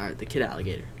kid. Alright, the kid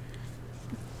alligator.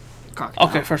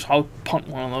 Okay, first I'll punt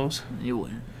one of those. You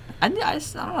wouldn't. I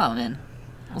don't know, man.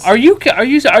 Are you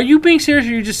being serious, or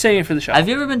are you just saying it for the show? Have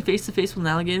you ever been face to face with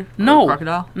an alligator? No. Or a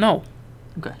crocodile? No.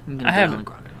 Okay. I haven't. On a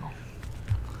crocodile.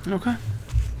 Okay.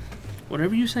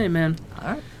 Whatever you say, man.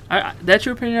 All right. That's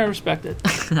your opinion. I respect it.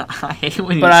 I hate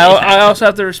when you but I also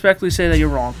have to respectfully say that you're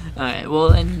wrong. All right. Well,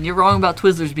 and you're wrong about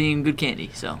Twizzlers being good candy.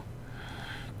 So.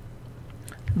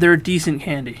 They're decent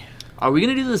candy. Are we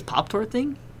gonna do this Pop-Tart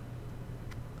thing?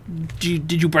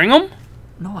 Did you bring them?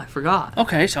 No, I forgot.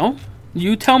 Okay, so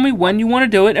you tell me when you want to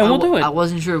do it, and we'll do it. I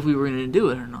wasn't sure if we were going to do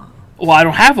it or not. Well, I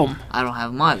don't have them. I don't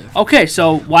have them either. Okay,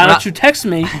 so why don't you text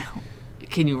me?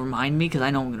 Can you remind me? Because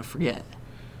I know I'm going to forget.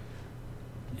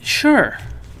 Sure.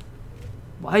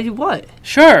 Why? What?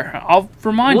 Sure, I'll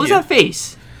remind you. What was that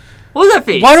face? What was that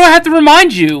face? Why do I have to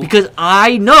remind you? Because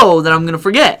I know that I'm going to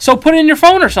forget. So put it in your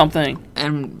phone or something.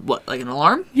 And what, like an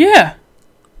alarm? Yeah.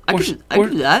 I could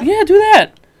do that. Yeah, do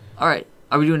that. All right.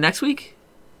 Are we doing next week?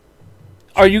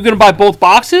 Are you going to buy both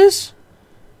boxes?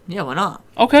 Yeah, why not?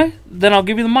 Okay, then I'll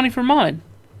give you the money for mine.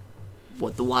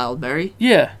 What, the wild berry?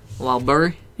 Yeah. Wild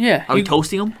berry? Yeah. Are we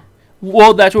toasting them?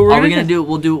 Well, that's what we're going to do.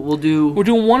 We'll do. We're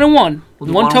doing one and one.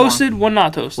 One toasted, one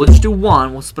not toasted. We'll just do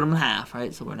one. We'll split them in half,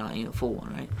 right? So we're not eating a full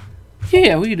one, right?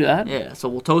 Yeah, we can do that. Yeah, so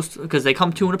we'll toast because they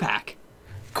come 2 in a pack.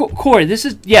 Corey, this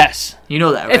is yes. You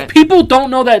know that, right? If people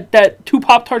don't know that 2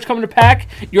 Pop-Tarts come in a pack,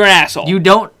 you're an asshole. You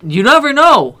never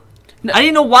know. I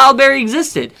didn't know Wild Berry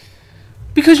existed.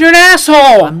 Because you're an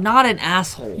asshole. I'm not an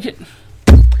asshole. Yeah.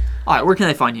 All right, where can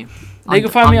they find you? They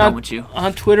can find me on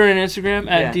Twitter and Instagram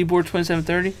at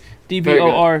dbor2730,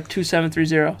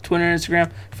 DBOR2730. Twitter and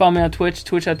Instagram. Follow me on Twitch,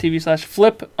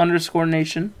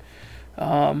 twitch.tv/flip_nation.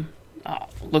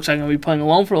 Looks like I'm going to be playing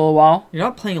alone for a little while. You're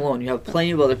not playing alone. You have plenty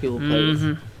of other people to play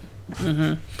with.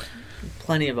 Mm-hmm.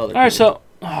 Plenty of other people. All right, so...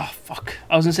 Oh, fuck.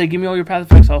 I was going to say, give me all your Path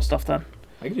of Exile stuff then.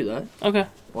 I can do that. Okay.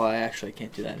 Well, I actually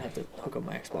can't do that. I have to hook up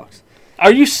my Xbox.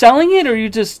 Are you selling it, or are you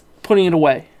just putting it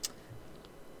away?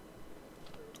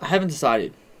 I haven't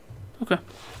decided. Okay.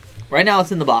 Right now,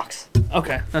 it's in the box.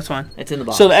 Okay, that's fine. It's in the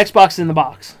box. So the Xbox is in the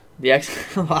box. The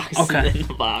Xbox is in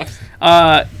the box.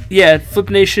 Yeah, Flip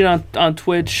Nation on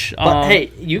Twitch. But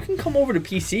hey, you can come over to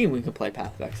PC and we can play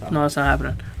Path of Exile. No, that's not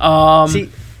happening. See,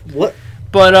 what?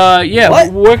 But yeah,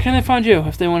 where can they find you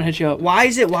if they want to hit you up? Why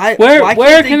is it? Why?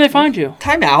 Where can they find you?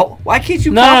 Timeout. Why can't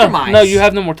you compromise? No, you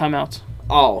have no more timeouts.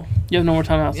 Oh. You have no more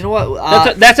timeouts. You know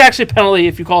what? That's actually a penalty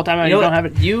if you call a timeout. You don't have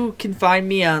it. You can find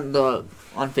me on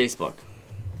Facebook.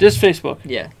 Just Facebook.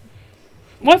 Yeah.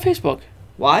 Why Facebook?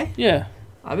 Why? Yeah.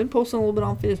 I've been posting a little bit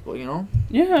on Facebook, you know?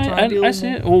 Yeah, I see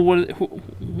it. Well, what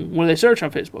do they search on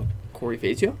Facebook? Corey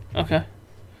Fazio. Okay.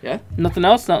 Yeah? Nothing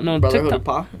else? No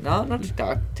TikTok? No, not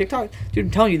TikTok. TikTok. Dude,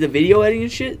 I'm telling you, the video editing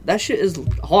and shit, that shit is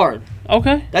hard.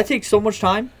 Okay. That takes so much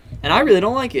time, and I really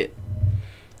don't like it.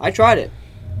 I tried it.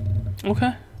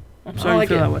 Okay. I'm sorry you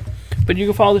feel that way. But you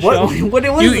can follow the show. What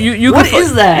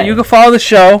is that? You can follow the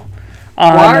show.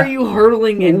 Why are you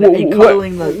hurtling and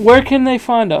cuddling the... Where can they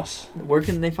find us? Where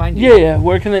can they find you? Yeah.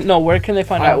 Where can they find us?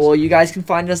 All right, well, you guys can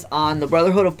find us on the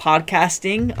Brotherhood of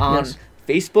Podcasting on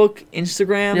Facebook,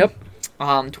 Instagram. Yep.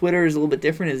 Twitter is a little bit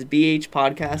different. It's BH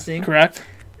Podcasting. Correct.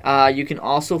 You can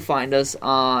also find us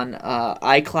on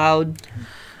iCloud,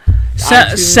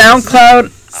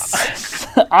 SoundCloud,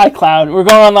 iCloud. We're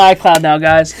going on the iCloud now,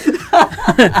 guys.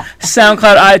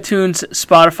 SoundCloud, iTunes,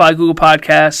 Spotify, Google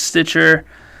Podcasts, Stitcher.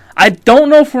 I don't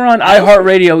know if we're on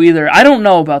iHeartRadio either. I don't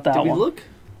know about that one. Did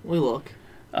we look?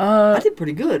 I did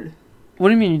pretty good. What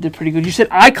do you mean you did pretty good? You said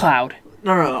iCloud.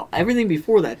 No. Everything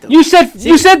before that, though. You said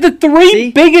the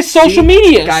three biggest social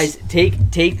medias. Guys,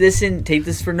 take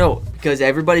this for note, because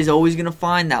everybody's always gonna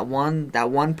find that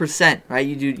 1%, right?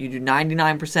 You do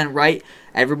 99% right.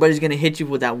 Everybody's gonna hit you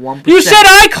with that 1%. You said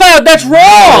iCloud. That's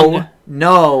wrong.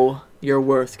 No, your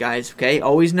worth, guys. Okay,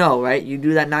 always know, right? You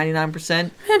do that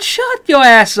 99%. Man, shut your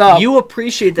ass up. You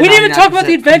appreciate that. We didn't even talk about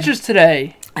the adventures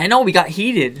today. I know, we got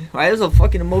heated, right? It was a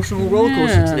fucking emotional roller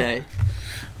coaster today.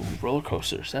 Ooh, roller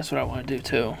coasters. That's what I want to do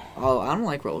too. Oh, I don't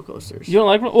like roller coasters. You don't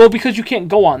like well because you can't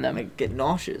go on them. I get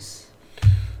nauseous.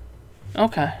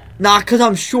 Okay. Nah, cause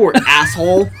I'm short,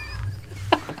 asshole.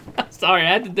 Sorry, I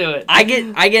had to do it. I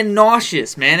get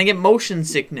nauseous, man. I get motion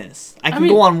sickness. I can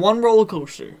go on one roller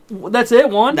coaster. That's it,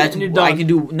 one. That's and you're done. I can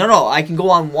do. No. I can go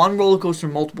on one roller coaster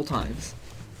multiple times.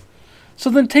 So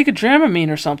then take a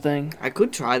Dramamine or something. I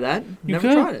could try that. You Never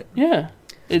could. tried it. Yeah.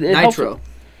 It Nitro.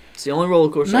 It's the only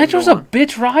roller coaster. Nitro's I can go a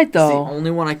bitch ride, though. It's the only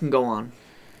one I can go on.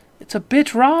 It's a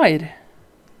bitch ride.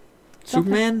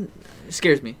 Superman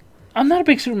scares me. I'm not a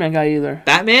big Superman guy either.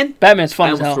 Batman? Batman's fun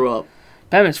I as hell. almost threw up.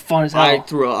 Batman's fun as hell. I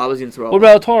threw up. I was gonna throw up. What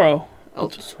about El Toro? El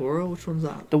Toro? Which one's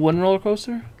that? The wooden roller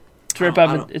coaster? It's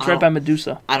right by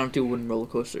Medusa. I don't do wooden roller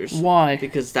coasters. Why?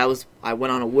 Because I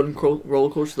went on a wooden roller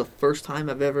coaster the first time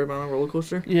I've ever been on a roller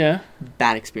coaster. Yeah.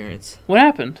 Bad experience. What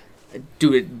happened?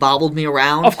 Dude, it bobbled me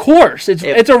around. Of course.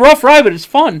 It's a rough ride, but it's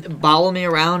fun. It bobbled me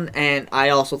around, and I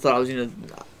also thought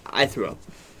I threw up.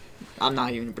 I'm not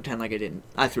even going to pretend like I didn't.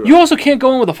 I threw up. You also can't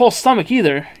go in with a full stomach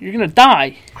either. You're going to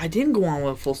die. I didn't go on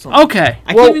with a full stomach. Okay.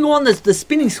 I can't even go on the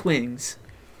spinning swings.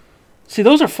 See,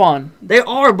 those are fun. They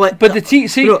are, but don't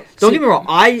get me wrong.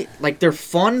 They're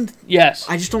fun. Yes.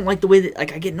 I just don't like the way that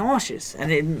I get nauseous,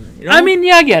 and I mean,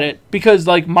 yeah, I get it, because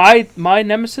my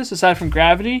nemesis aside from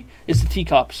gravity is the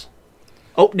teacups.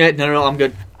 Oh no, I'm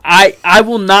good. I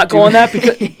will not go on that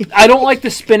because I don't like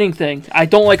the spinning thing. I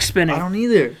don't like spinning. I don't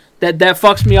either. That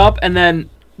fucks me up, and then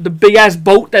the big ass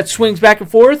boat that swings back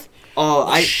and forth. Oh,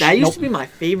 that used to be my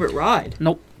favorite ride.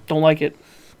 Nope, don't like it.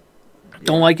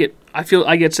 Don't like it.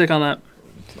 I get sick on that.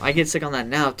 I get sick on that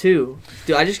now too.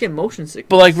 Dude, I just get motion sick.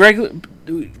 But like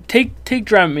take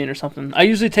Dramamine or something. I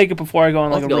usually take it before I go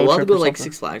on like a road trip. We'll have to go or like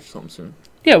something. Six Flags or something soon.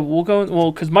 Yeah, we'll go.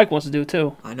 Well, because Mike wants to do it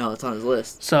too. I know, it's on his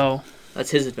list. So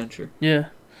that's his adventure. Yeah.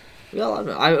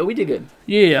 We did good.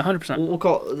 Yeah, 100%. We'll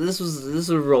call this was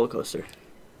a roller coaster.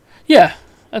 Yeah,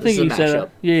 I think you said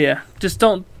it. Yeah. Just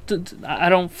don't. I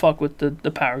don't fuck with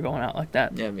the power going out like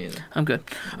that. Yeah, me either. I'm good.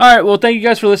 All right. Well, thank you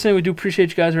guys for listening. We do appreciate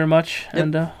you guys very much,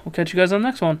 and we'll catch you guys on the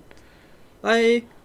next one. Bye.